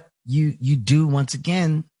 But you do, once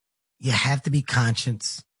again, you have to be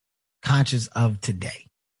conscious of today.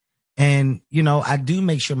 And, you know, I do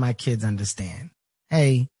make sure my kids understand,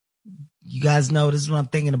 hey, you guys know this is what I'm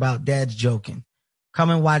thinking about. Dad's joking.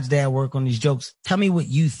 Come and watch dad work on these jokes. Tell me what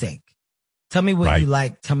you think. Tell me what you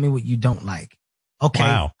like. Tell me what you don't like. Okay,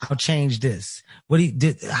 wow. I'll change this.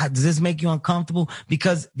 Does this make you uncomfortable?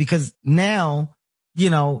 Because now, you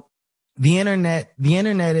know, the internet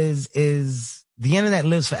lives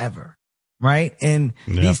forever, right? And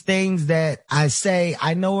these things that I say,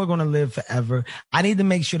 I know are going to live forever. I need to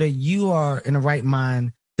make sure that you are in the right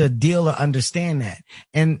mind to deal or understand that.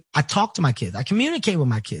 And I talk to my kids. I communicate with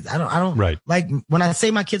my kids. I don't like when I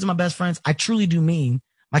say my kids are my best friends, I truly do mean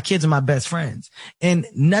my kids are my best friends. And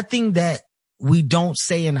nothing that we don't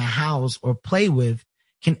say in a house or play with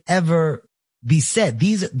can ever be said.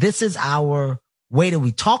 This is our way that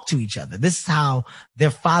we talk to each other. This is how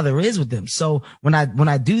their father is with them. So when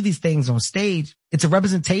I do these things on stage, it's a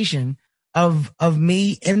representation of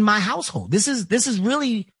me in my household. This is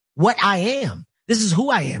really what I am. This is who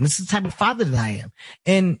I am. This is the type of father that I am.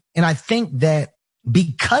 And I think that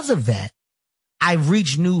because of that, I've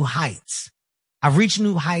reached new heights. I've reached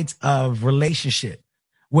new heights of relationship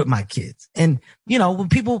with my kids. And, you know, when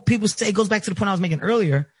people say, it goes back to the point I was making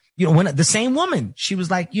earlier, you know, when the same woman, she was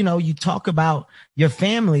like, you know, you talk about your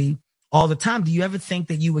family all the time. Do you ever think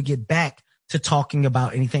that you would get back to talking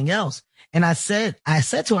about anything else? And I said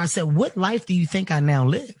to her, what life do you think I now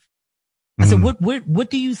live? I said, what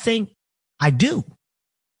do you think I do?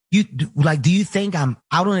 Do you think I'm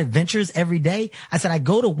out on adventures every day? I said, I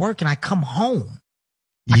go to work and I come home.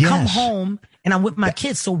 I come home and I'm with my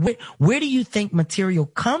kids. So where do you think material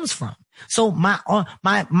comes from? So my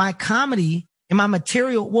comedy and my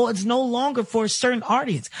material, well, it's no longer for a certain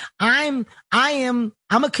audience. I'm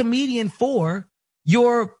a comedian for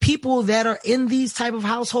your people that are in these type of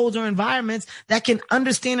households or environments that can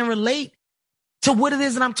understand and relate to what it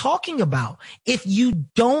is that I'm talking about. If you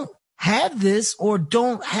don't have this or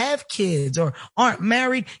don't have kids or aren't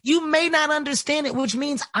married, you may not understand it, which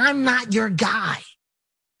means I'm not your guy.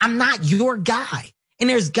 I'm not your guy. And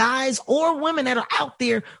there's guys or women that are out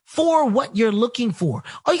there for what you're looking for.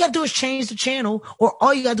 All you got to do is change the channel, or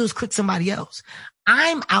all you got to do is click somebody else.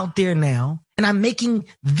 I'm out there now and I'm making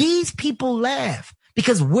these people laugh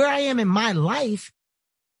because where I am in my life,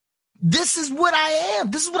 this is what I am.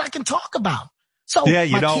 This is what I can talk about. So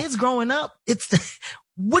my kids growing up,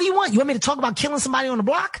 what do you want? You want me to talk about killing somebody on the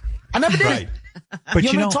block? I never did. Right. But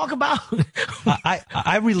you want to talk about?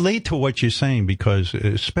 I relate to what you're saying because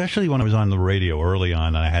especially when I was on the radio early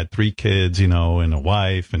on, I had 3 kids, you know, and a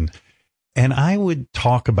wife, and I would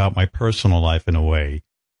talk about my personal life in a way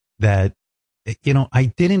that, you know, I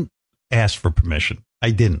didn't ask for permission.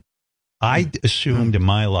 I didn't. I assumed in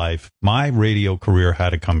my life, my radio career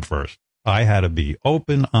had to come first. I had to be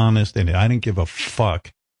open, honest, and I didn't give a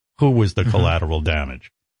fuck who was the collateral damage.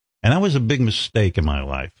 And that was a big mistake in my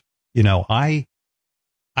life. You know, I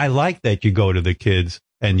like that you go to the kids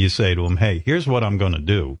and you say to them, hey, here's what I'm going to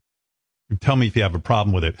do. Tell me if you have a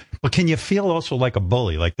problem with it. But can you feel also like a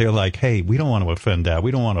bully? Like they're like, hey, we don't want to offend Dad.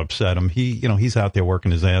 We don't want to upset him. He's out there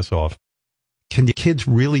working his ass off. Can the kids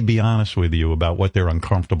really be honest with you about what they're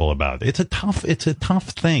uncomfortable about? It's a tough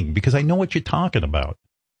thing because I know what you're talking about.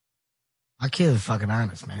 My kids are fucking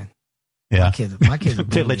honest, man. Yeah. My kids are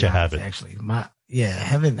they let you have it. Actually,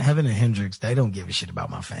 Heaven and Hendrix, they don't give a shit about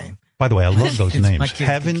my fame. By the way, I love those names.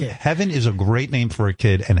 Heaven is a great name for a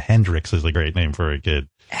kid, and Hendrix is a great name for a kid.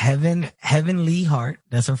 Heavenly Hart,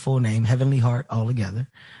 that's her full name. Heavenly Hart, all together.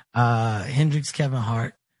 Hendrix Kevin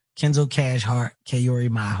Hart. Kenzo Cash Hart, Kayori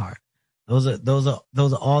My Heart. Those are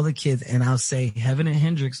all the kids. And I'll say Heaven and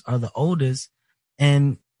Hendrix are the oldest.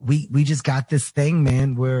 And we just got this thing,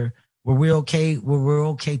 man, where we're okay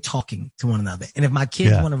talking to one another. And if my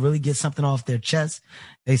kids want to really get something off their chest,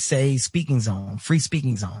 they say speaking zone, free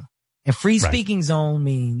speaking zone. And free speaking zone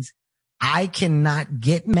means I cannot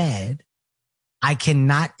get mad. I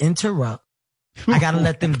cannot interrupt. I got to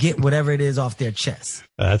let them get whatever it is off their chest.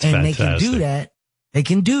 That's and fantastic. They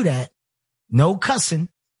can do that. No cussing.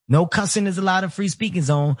 No cussing is allowed in free speaking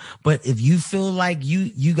zone. But if you feel like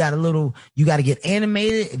you got to get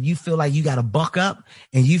animated, if you feel like you got to buck up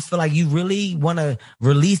and you feel like you really want to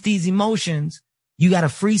release these emotions, you got a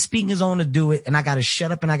free speaking zone to do it. And I got to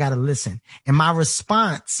shut up and I got to listen. And my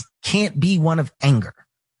response can't be one of anger.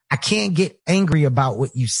 I can't get angry about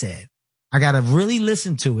what you said. I got to really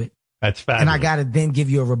listen to it. That's fabulous. And I got to then give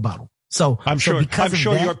you a rebuttal. So I'm sure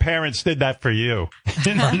your parents did that for you.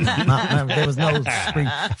 There was no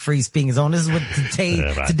free speaking zone. This is what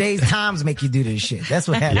today's times make you do this shit. That's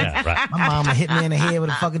what happened. Yeah, right. My mama hit me in the head with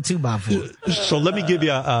a fucking 2x4. So let me give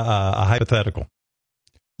you a hypothetical.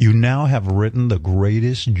 You now have written the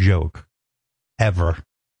greatest joke ever.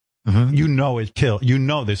 Mm-hmm. You know it kill. You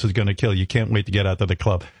know this is going to kill. You can't wait to get out to the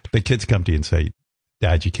club. The kids come to you and say,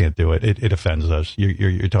 "Dad, you can't do it. It offends us.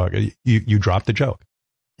 You're talking. You drop the joke.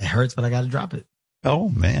 It hurts, but I got to drop it. Oh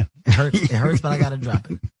man, it hurts, but I got to drop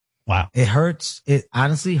it. Wow, it hurts. It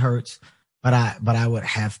honestly hurts, but I would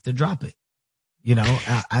have to drop it. You know,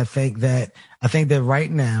 I think that right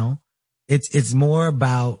now, it's more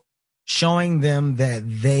about showing them that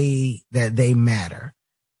they matter.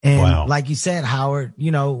 And like you said, Howard, you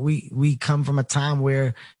know, we come from a time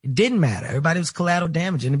where it didn't matter. Everybody was collateral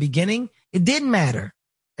damage. In the beginning, it didn't matter.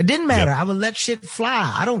 It didn't matter. Yep. I would let shit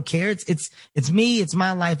fly. I don't care. It's me. It's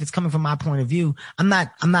my life. It's coming from my point of view. I'm not,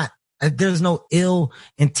 there's no ill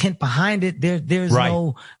intent behind it. There's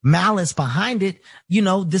no malice behind it. You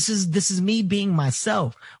know, this is me being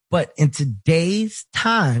myself. But in today's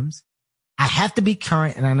times, I have to be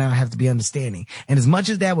current and I now have to be understanding. And as much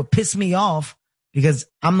as that would piss me off because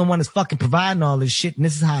I'm the one that's fucking providing all this shit and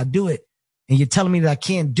this is how I do it. And you're telling me that I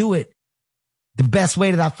can't do it the best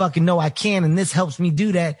way that I fucking know I can. And this helps me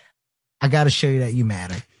do that. I got to show you that you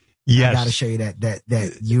matter. Yes. I got to show you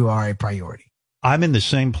that you are a priority. I'm in the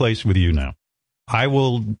same place with you now. I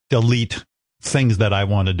will delete things that I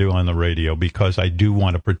want to do on the radio because I do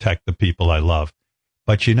want to protect the people I love.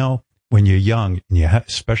 But you know, when you're young, and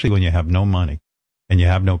especially when you have no money and you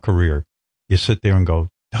have no career, you sit there and go,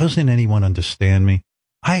 doesn't anyone understand me?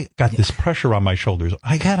 I got this pressure on my shoulders.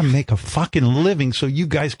 I got to make a fucking living so you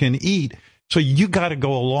guys can eat. So you got to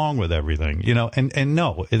go along with everything, you know, and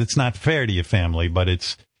no, it's not fair to your family, but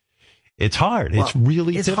it's hard. Well, it's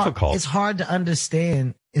really difficult. It's hard to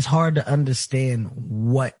understand. It's hard to understand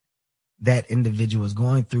what that individual is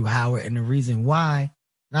going through, Howard, and the reason why.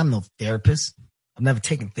 And I'm no therapist. I've never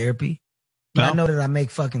taken therapy. But I know that I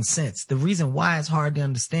make fucking sense. The reason why it's hard to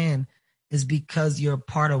understand is because you're a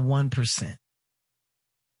part of 1%.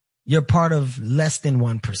 You're part of less than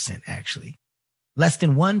 1%, actually. Less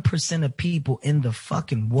than 1% of people in the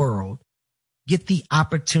fucking world get the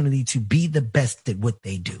opportunity to be the best at what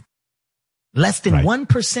they do. Less than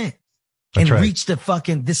 1% can reach the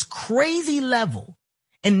fucking, this crazy level.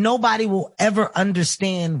 And nobody will ever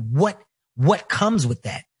understand what comes with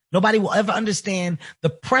that. Nobody will ever understand the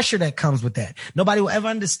pressure that comes with that. Nobody will ever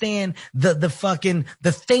understand the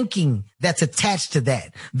thinking that's attached to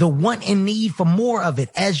that. The want and need for more of it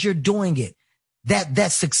as you're doing it.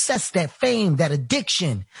 That success, that fame, that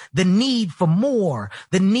addiction, the need for more,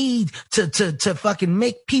 the need to fucking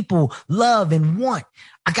make people love and want.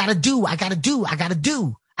 I gotta be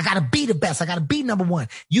the best. I gotta be number one.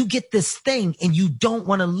 You get this thing and you don't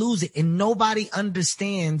want to lose it. And nobody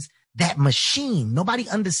understands that machine. Nobody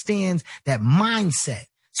understands that mindset.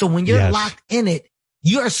 So when you're locked in it,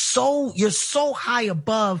 you're so high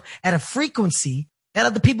above at a frequency that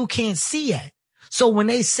other people can't see at. So when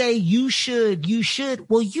they say you should,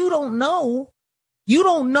 well, you don't know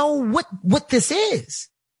what this is.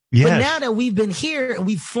 Yes. But now that we've been here and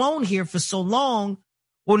we've flown here for so long,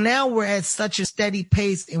 well, now we're at such a steady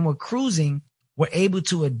pace and we're cruising, we're able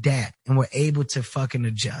to adapt and we're able to fucking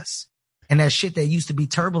adjust. And that shit that used to be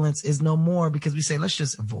turbulence is no more because we say, let's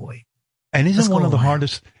just avoid. And isn't one of the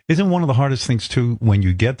hardest things too, when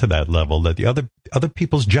you get to that level, that the other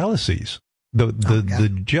people's jealousies,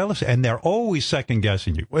 the jealousy, and they're always second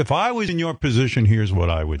guessing you. If I was in your position, here's what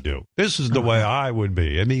I would do. This is the way I would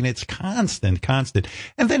be. I mean, it's constant.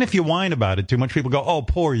 And then if you whine about it too much, people go, "Oh,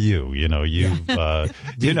 poor you." You know,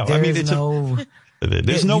 there's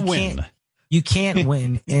no win. You can't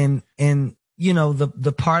win. And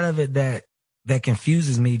the part of it that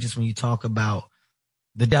confuses me just when you talk about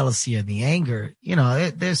the jealousy or the anger,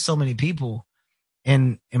 there's so many people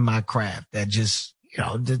in my craft that just,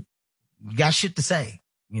 got shit to say,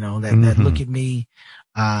 that look at me,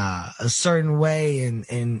 a certain way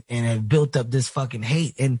and have built up this fucking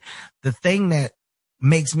hate. And the thing that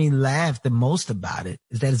makes me laugh the most about it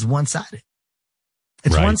is that it's one-sided.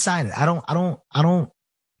 It's right. One-sided. I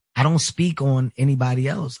don't speak on anybody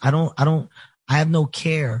else. I have no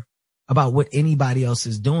care about what anybody else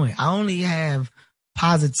is doing. I only have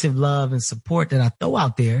positive love and support that I throw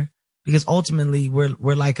out there because ultimately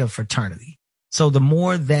we're like a fraternity. So the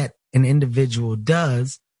more that an individual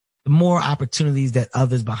does, the more opportunities that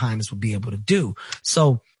others behind us will be able to do.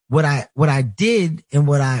 So what I did and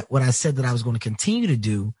what I said that I was going to continue to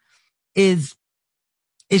do is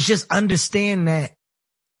just understand that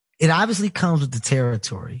it obviously comes with the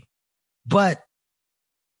territory, but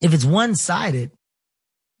if it's one-sided,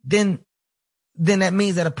 then that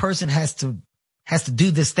means that a person has to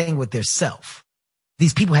do this thing with their self.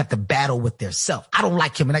 These people have to battle with their self. I don't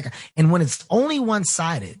like him. And when it's only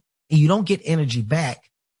one-sided and you don't get energy back,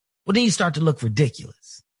 well, then you start to look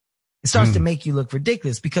ridiculous. It starts to make you look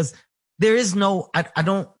ridiculous because there is no, I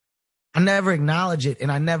never acknowledge it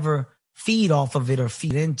and I never feed off of it or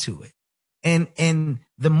feed into it. And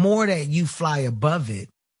the more that you fly above it,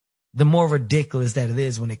 the more ridiculous that it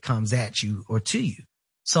is when it comes at you or to you.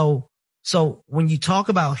 So when you talk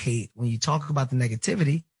about hate, when you talk about the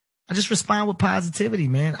negativity, I just respond with positivity,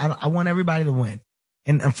 man. I want everybody to win.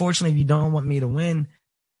 And unfortunately, if you don't want me to win,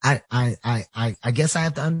 I guess I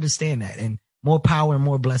have to understand that, and more power and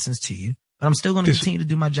more blessings to you, but I'm still going to continue to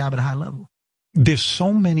do my job at a high level. There's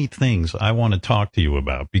so many things I want to talk to you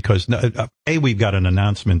about because we've got an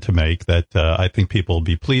announcement to make that I think people will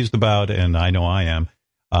be pleased about. And I know I am.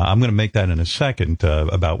 I'm going to make that in a second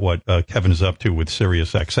about what Kevin is up to with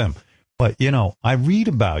Sirius XM. But, I read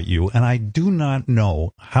about you and I do not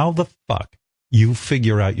know how the fuck you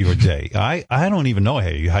figure out your day. I don't even know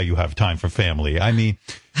how you have time for family. I mean,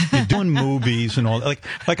 you're doing movies and all.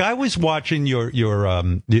 Like I was watching your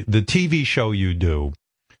the TV show you do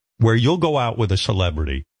where you'll go out with a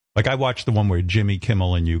celebrity. Like I watched the one where Jimmy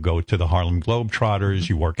Kimmel and you go to the Harlem Globetrotters.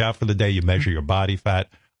 You work out for the day. You measure your body fat.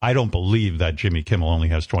 I don't believe that Jimmy Kimmel only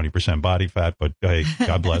has 20% body fat, but hey,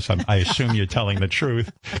 God bless. I assume you're telling the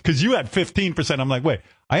truth because you had 15%. I'm like, wait,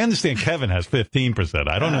 I understand Kevin has 15%.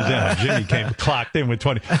 I don't understand how Jimmy clocked in with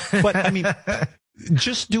 20. But I mean,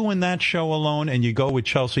 just doing that show alone and you go with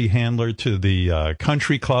Chelsea Handler to the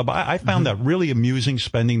country club. I found that really amusing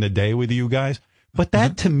spending the day with you guys. But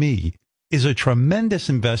that to me is a tremendous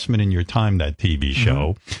investment in your time, that TV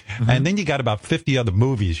show. And then you got about 50 other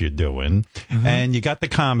movies you're doing and you got the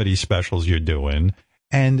comedy specials you're doing.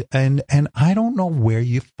 And I don't know where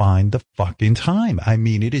you find the fucking time. I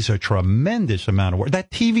mean, it is a tremendous amount of work.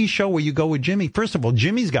 That TV show where you go with Jimmy, first of all,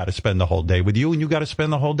 Jimmy's got to spend the whole day with you and you got to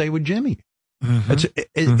spend the whole day with Jimmy.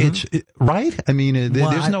 It's right. I mean,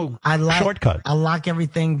 there's no shortcut. I lock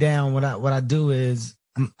everything down. What I do is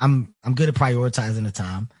I'm good at prioritizing the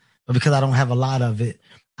time. But because I don't have a lot of it,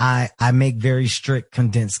 I make very strict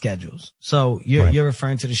condensed schedules. So you're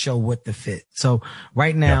referring to the show What the Fit. So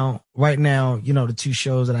right now, the two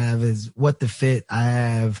shows that I have is What the Fit. I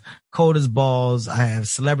have Cold as Balls. I have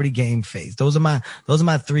Celebrity Game Face. Those are my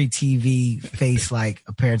 3 TV face like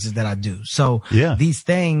appearances that I do. So these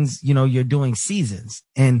things, you're doing seasons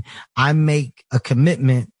and I make a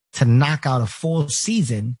commitment to knock out a full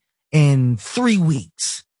season in 3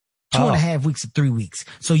 weeks. 2.5 weeks to 3 weeks.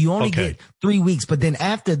 So you only get 3 weeks. But then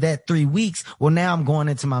after that 3 weeks, well, now I'm going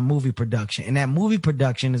into my movie production. And that movie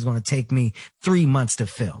production is going to take me 3 months to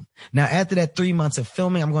film. Now, after that 3 months of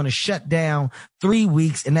filming, I'm going to shut down 3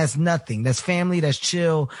 weeks. And that's nothing. That's family. That's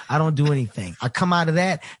chill. I don't do anything. I come out of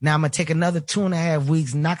that. Now I'm going to take another 2.5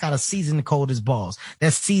 weeks, knock out a season Cold as Balls.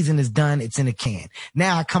 That season is done. It's in a can.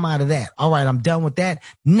 Now I come out of that. All right. I'm done with that.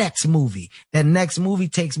 Next movie. That next movie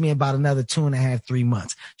takes me about another 2.5, 3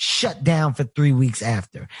 months. Shut down for 3 weeks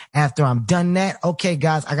after. After I'm done that, okay,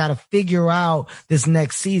 guys, I got to figure out this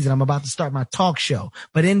next season. I'm about to start my talk show.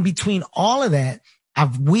 But in between all of that,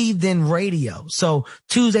 I've weaved in radio. So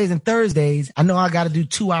Tuesdays and Thursdays, I know I got to do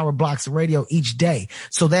 2-hour blocks of radio each day.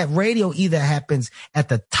 So that radio either happens at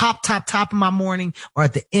the top of my morning or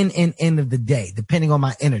at the end of the day, depending on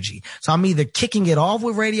my energy. So I'm either kicking it off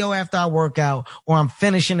with radio after I work out or I'm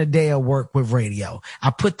finishing a day of work with radio.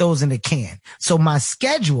 I put those in the can. So my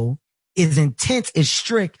schedule is intense, is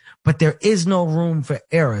strict, but there is no room for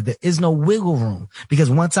error. There is no wiggle room because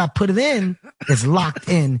once I put it in, it's locked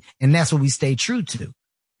in and that's what we stay true to.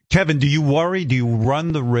 Kevin, do you worry? Do you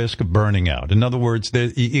run the risk of burning out? In other words,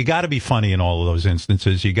 you got to be funny in all of those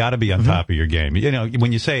instances. You got to be on top of your game. You know,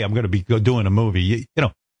 when you say I'm going to be doing a movie, you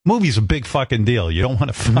know, movie's a big fucking deal. You don't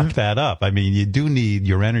want to fuck that up. I mean, you do need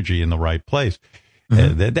your energy in the right place.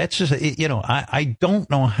 That's just, you know, I don't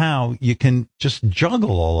know how you can just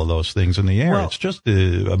juggle all of those things in the air. Well, it's just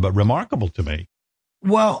remarkable to me.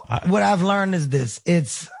 Well, what I've learned is this.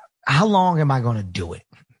 It's how long am I going to do it?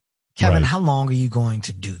 Kevin, how long are you going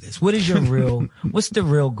to do this? What is your what's the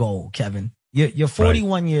real goal, Kevin? You're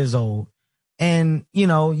 41 years old and, you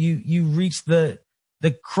know, you reach the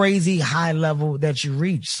crazy high level that you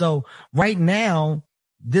reach. So right now,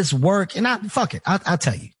 this work, and I'll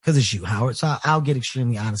tell you, cause it's you, Howard. So I'll get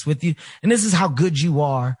extremely honest with you. And this is how good you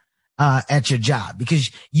are, at your job because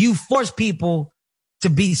you force people to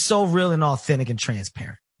be so real and authentic and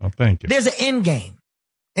transparent. Oh, thank you. There's an end game.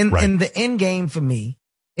 And the end game for me,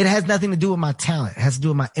 it has nothing to do with my talent. It has to do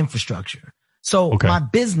with my infrastructure. So my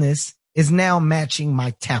business is now matching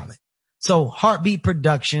my talent. So Heartbeat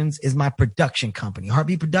Productions is my production company.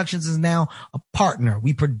 Heartbeat Productions is now a partner.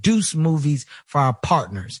 We produce movies for our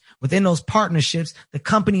partners. Within those partnerships, the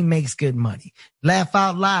company makes good money. Laugh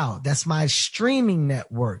Out Loud, that's my streaming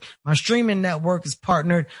network. My streaming network is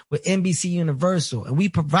partnered with NBC Universal, and we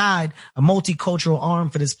provide a multicultural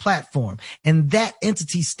arm for this platform. And that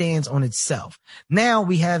entity stands on itself. Now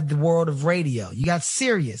we have the world of radio. You got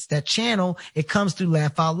Sirius, that channel, it comes through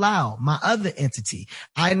Laugh Out Loud, my other entity.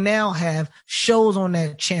 I now have shows on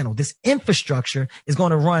that channel. This infrastructure is going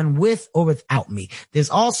to run with or without me. There's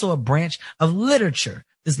also a branch of literature.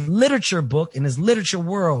 This literature book in this literature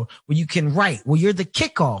world where you can write, where you're the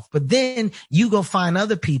kickoff, but then you go find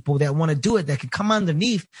other people that want to do it that can come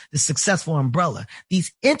underneath the successful umbrella.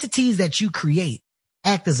 These entities that you create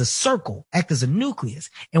act as a circle, act as a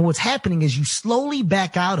nucleus. And what's happening is you slowly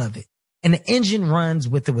back out of it and the engine runs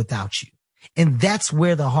with or without you. And that's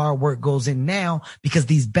where the hard work goes in now because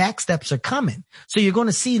these back steps are coming. So you're going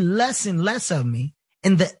to see less and less of me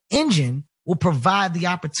and the engine will provide the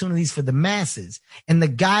opportunities for the masses. And the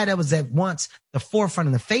guy that was at once the forefront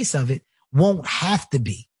and the face of it won't have to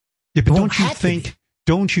be. Yeah, but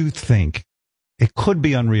don't you think it could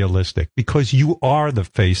be unrealistic because you are the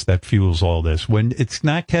face that fuels all this. When it's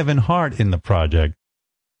not Kevin Hart in the project,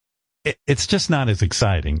 it's just not as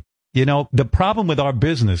exciting. You know, the problem with our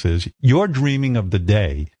business is you're dreaming of the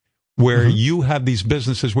day where you have these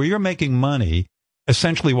businesses where you're making money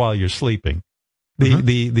essentially while you're sleeping.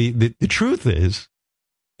 The truth is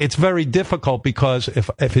it's very difficult because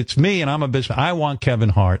if it's me and I'm a business, I want Kevin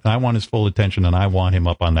Hart and I want his full attention and I want him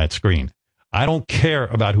up on that screen. I don't care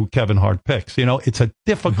about who Kevin Hart picks. You know, it's a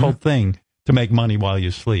difficult thing to make money while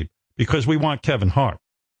you sleep because we want Kevin Hart.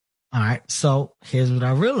 All right. So here's what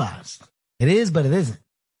I realized. It is, but it isn't.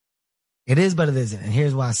 It is, but it isn't. And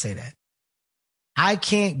here's why I say that. I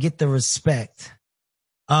can't get the respect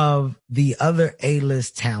of the other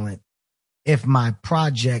A-list talent if my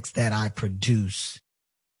projects that I produce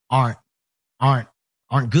aren't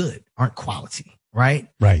good, aren't quality, right?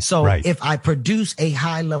 Right. So if I produce a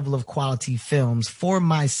high level of quality films for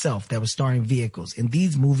myself that was starring vehicles and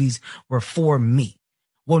these movies were for me.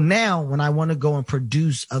 Well, now when I want to go and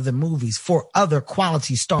produce other movies for other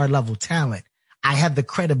quality star level talent, I have the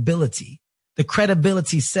credibility. The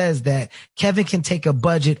credibility says that Kevin can take a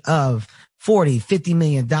budget of $40-50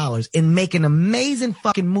 million and make an amazing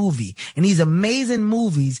fucking movie. And these amazing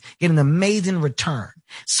movies get an amazing return.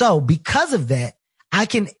 So because of that, I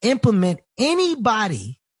can implement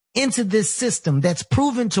anybody into this system that's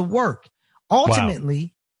proven to work.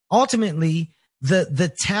 Ultimately,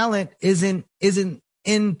 the talent isn't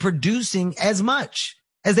in producing as much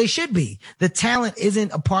as they should be. The talent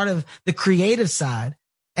isn't a part of the creative side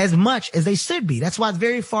as much as they should be. That's why it's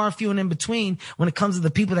very far few and in between when it comes to the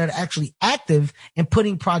people that are actually active in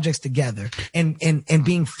putting projects together and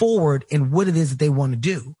being forward in what it is that they want to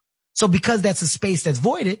do. So because that's a space that's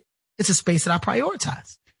voided, it's a space that I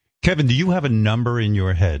prioritize. Kevin, do you have a number in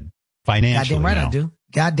your head financially? Goddamn right now? I do.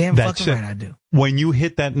 Goddamn fucking right I do. When you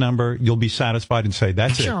hit that number, you'll be satisfied and say,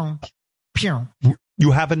 that's it.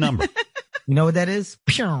 You have a number. You know what that is?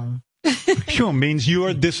 Pyong. Pyong means you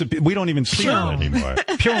are disappeared. We don't even see it anymore.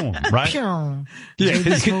 Pyong, right? Pyong. Yeah.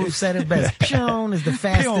 J.D. Smooth said it best. Pyong is the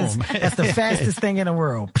fastest. That's the fastest thing in the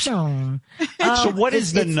world. Pyong. So what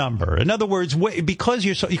is the number? In other words,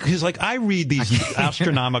 because like I read these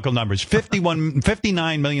astronomical numbers,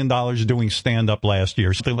 $59 million doing stand up last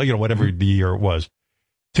year, whatever the year it was.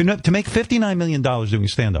 To make $59 million doing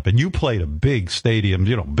stand up, and you played a big stadium,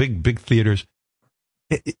 big theaters.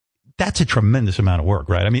 That's a tremendous amount of work,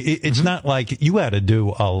 right? I mean, it's not like you had to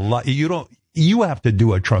do a lot. you have to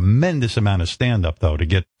do a tremendous amount of stand up though to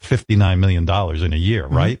get $59 million in a year,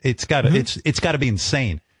 right? It's got to, it's got to be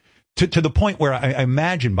insane to the point where I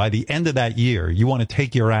imagine by the end of that year, you want to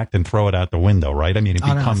take your act and throw it out the window, right? I mean, it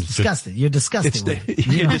becomes disgusting. You're disgusting.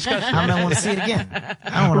 You're disgusting. I don't want to see it again.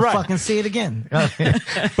 I don't want to fucking see it again.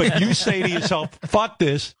 But you say to yourself, fuck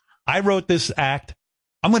this. I wrote this act.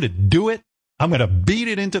 I'm going to do it. I'm going to beat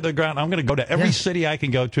it into the ground. I'm going to go to every city I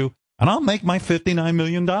can go to, and I'll make my $59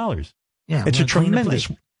 million. Yeah, it's a tremendous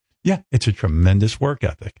work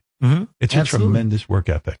ethic. Mm-hmm. It's a tremendous work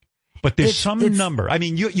ethic. But there's some number. I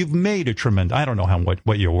mean, you've made a tremendous, I don't know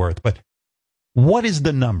what you're worth, but what is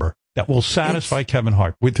the number that will satisfy Kevin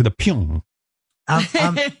Hart to the pyong?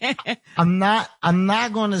 I'm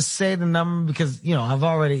not going to say the number because, I've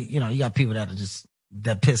already, you got people that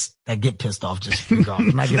get pissed off just regardless.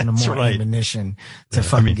 I'm not giving them more ammunition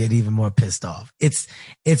to get even more pissed off. It's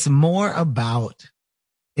more about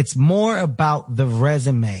the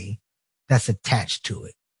resume that's attached to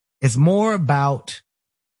it. It's more about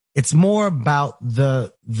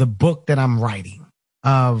the book that I'm writing.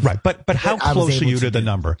 Right. But how close are you to the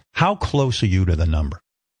number? How close are you to the number?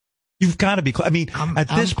 You've got to be close. I mean, at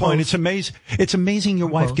this point, it's amazing. It's amazing your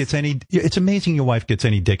wife gets any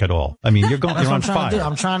dick at all. I mean, you're on fire.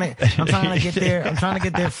 I'm trying to get there. I'm trying to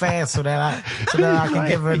get there fast so that I can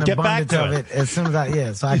give her an abundance of it as soon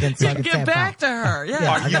as so I can get back to her.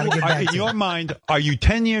 Yeah. In your mind, are you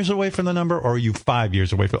 10 years away from the number, or are you 5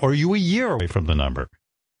 years away or are you a year away from the number?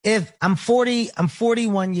 If I'm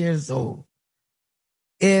 41 years old.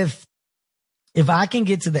 If I can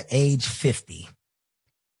get to the age 50.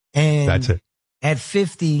 And that's it. At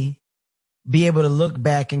 50, be able to look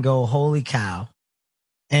back and go, holy cow,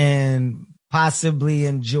 and possibly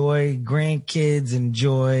enjoy grandkids,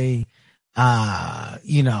 enjoy,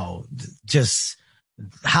 just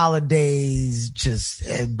holidays,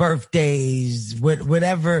 just birthdays,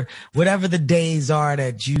 whatever the days are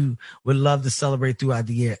that you would love to celebrate throughout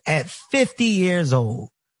the year. At 50 years old,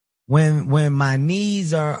 when my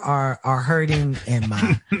knees are hurting and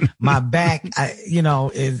my back,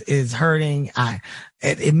 is hurting.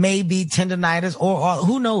 It may be tendonitis or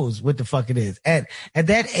who knows what the fuck it is. At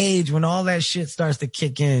that age, when all that shit starts to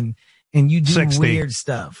kick in and you do 60. Weird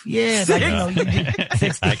stuff. Yeah. You do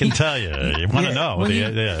 60. I can tell you. You want to know.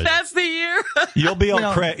 That's the year. You'll be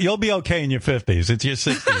okay. You'll be okay in your 50s. It's your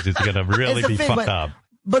 60s. It's going to really be fucked up.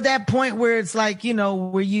 But that point where it's like,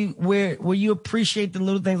 where you appreciate the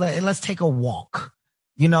little things, like, hey, let's take a walk,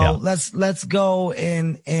 let's go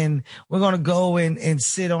and we're going to go and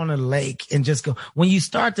sit on a lake and just go. When you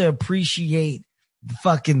start to appreciate the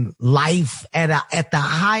fucking life at the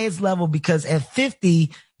highest level, because at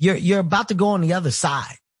 50, you're about to go on the other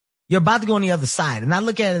side. You're about to go on the other side. And I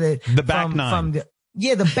look at it the back nine.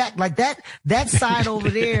 The back, like that side over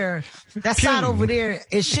there,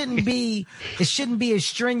 it shouldn't be as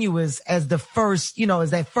strenuous as the first,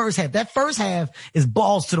 as that first half. That first half is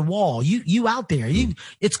balls to the wall. You out there.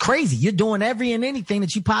 It's crazy. You're doing every and anything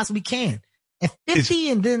that you possibly can. At 50,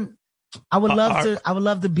 and then I would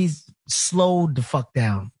love to be slowed the fuck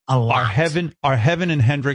down a lot. Are Heaven and Hendrix